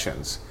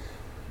infections.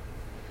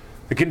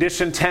 The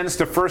condition tends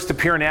to first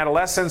appear in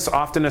adolescence,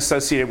 often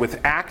associated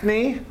with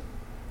acne.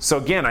 So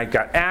again, I've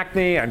got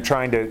acne, I'm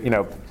trying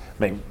to,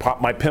 maybe pop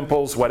my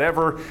pimples,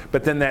 whatever,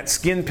 but then that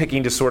skin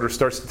picking disorder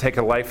starts to take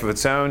a life of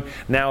its own.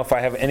 Now, if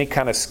I have any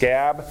kind of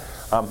scab,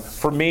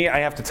 for me, I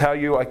have to tell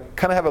you, I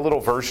kind of have a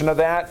little version of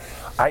that.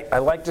 I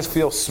like to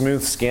feel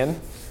smooth skin.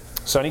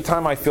 So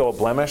anytime I feel a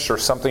blemish or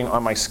something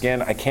on my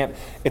skin,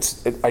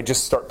 I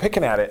just start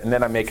picking at it and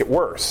then I make it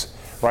worse,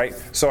 right?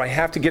 So I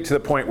have to get to the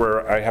point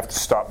where I have to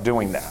stop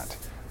doing that.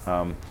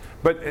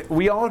 But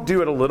we all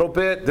do it a little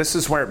bit. This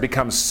is where it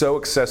becomes so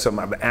excessive,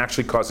 I'm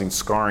actually causing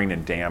scarring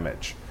and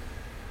damage.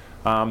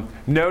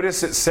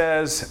 Notice it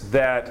says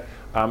that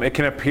it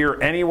can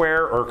appear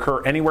anywhere or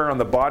occur anywhere on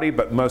the body,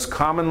 but most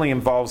commonly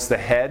involves the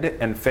head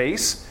and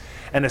face.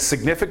 And a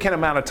significant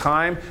amount of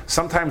time,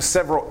 sometimes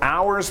several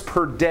hours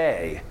per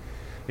day,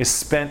 is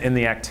spent in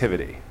the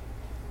activity.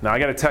 Now I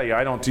got to tell you,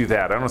 I don't do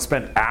that. I don't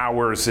spend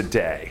hours a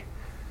day.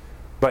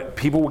 But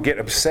people will get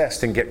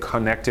obsessed and get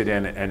connected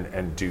in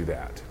and do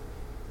that.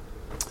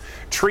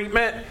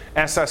 Treatment,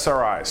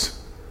 SSRIs.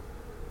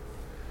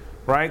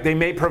 Right? They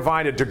may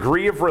provide a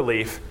degree of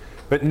relief,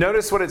 but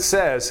notice what it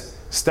says.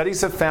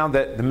 Studies have found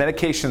that the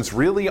medications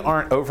really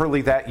aren't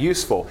overly that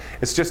useful.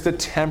 It's just a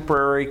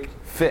temporary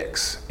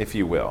fix, if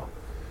you will.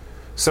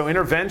 So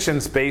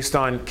interventions based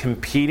on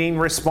competing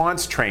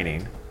response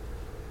training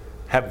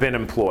have been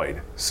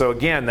employed. So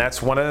again,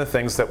 that's one of the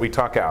things that we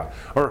talk about.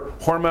 Or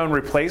hormone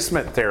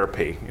replacement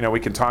therapy. We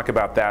can talk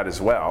about that as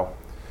well.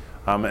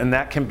 And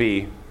that can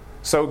be,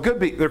 so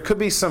there could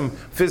be some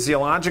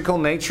physiological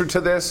nature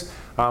to this,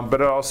 but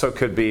it also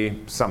could be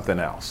something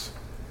else.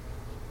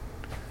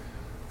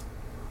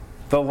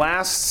 The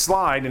last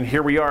slide, and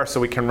here we are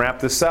so we can wrap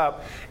this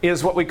up,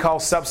 is what we call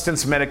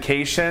substance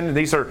medication.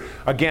 These are,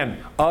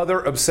 again, other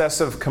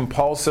obsessive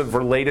compulsive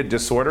related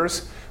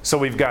disorders. So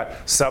we've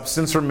got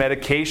substance or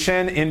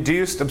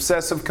medication-induced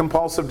obsessive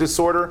compulsive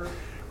disorder,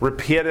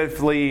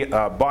 repetitively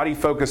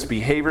body-focused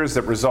behaviors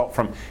that result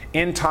from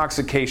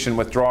intoxication,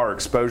 withdrawal, or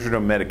exposure to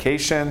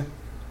medication.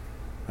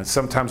 And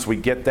sometimes we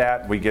get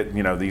that. We get,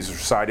 these are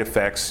side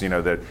effects,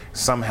 that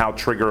somehow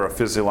trigger a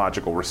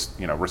physiological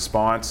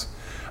response.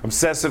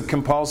 Obsessive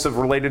compulsive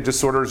related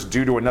disorders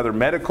due to another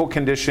medical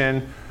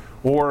condition,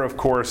 or of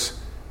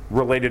course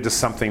related to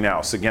something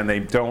else. Again, they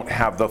don't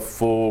have the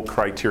full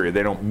criteria.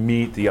 They don't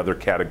meet the other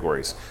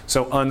categories.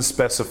 So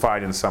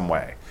unspecified in some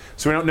way.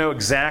 So we don't know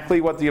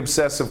exactly what the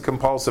obsessive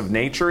compulsive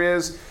nature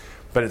is,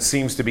 but it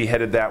seems to be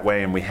headed that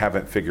way and we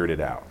haven't figured it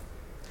out.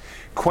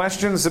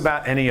 Questions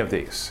about any of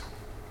these?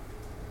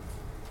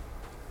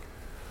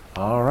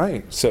 All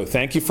right, so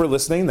thank you for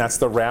listening. That's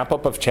the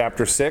wrap-up of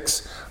Chapter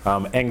 6,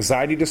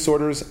 Anxiety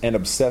Disorders and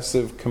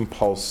Obsessive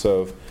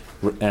Compulsive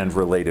and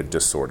Related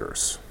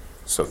Disorders.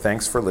 So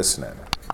thanks for listening.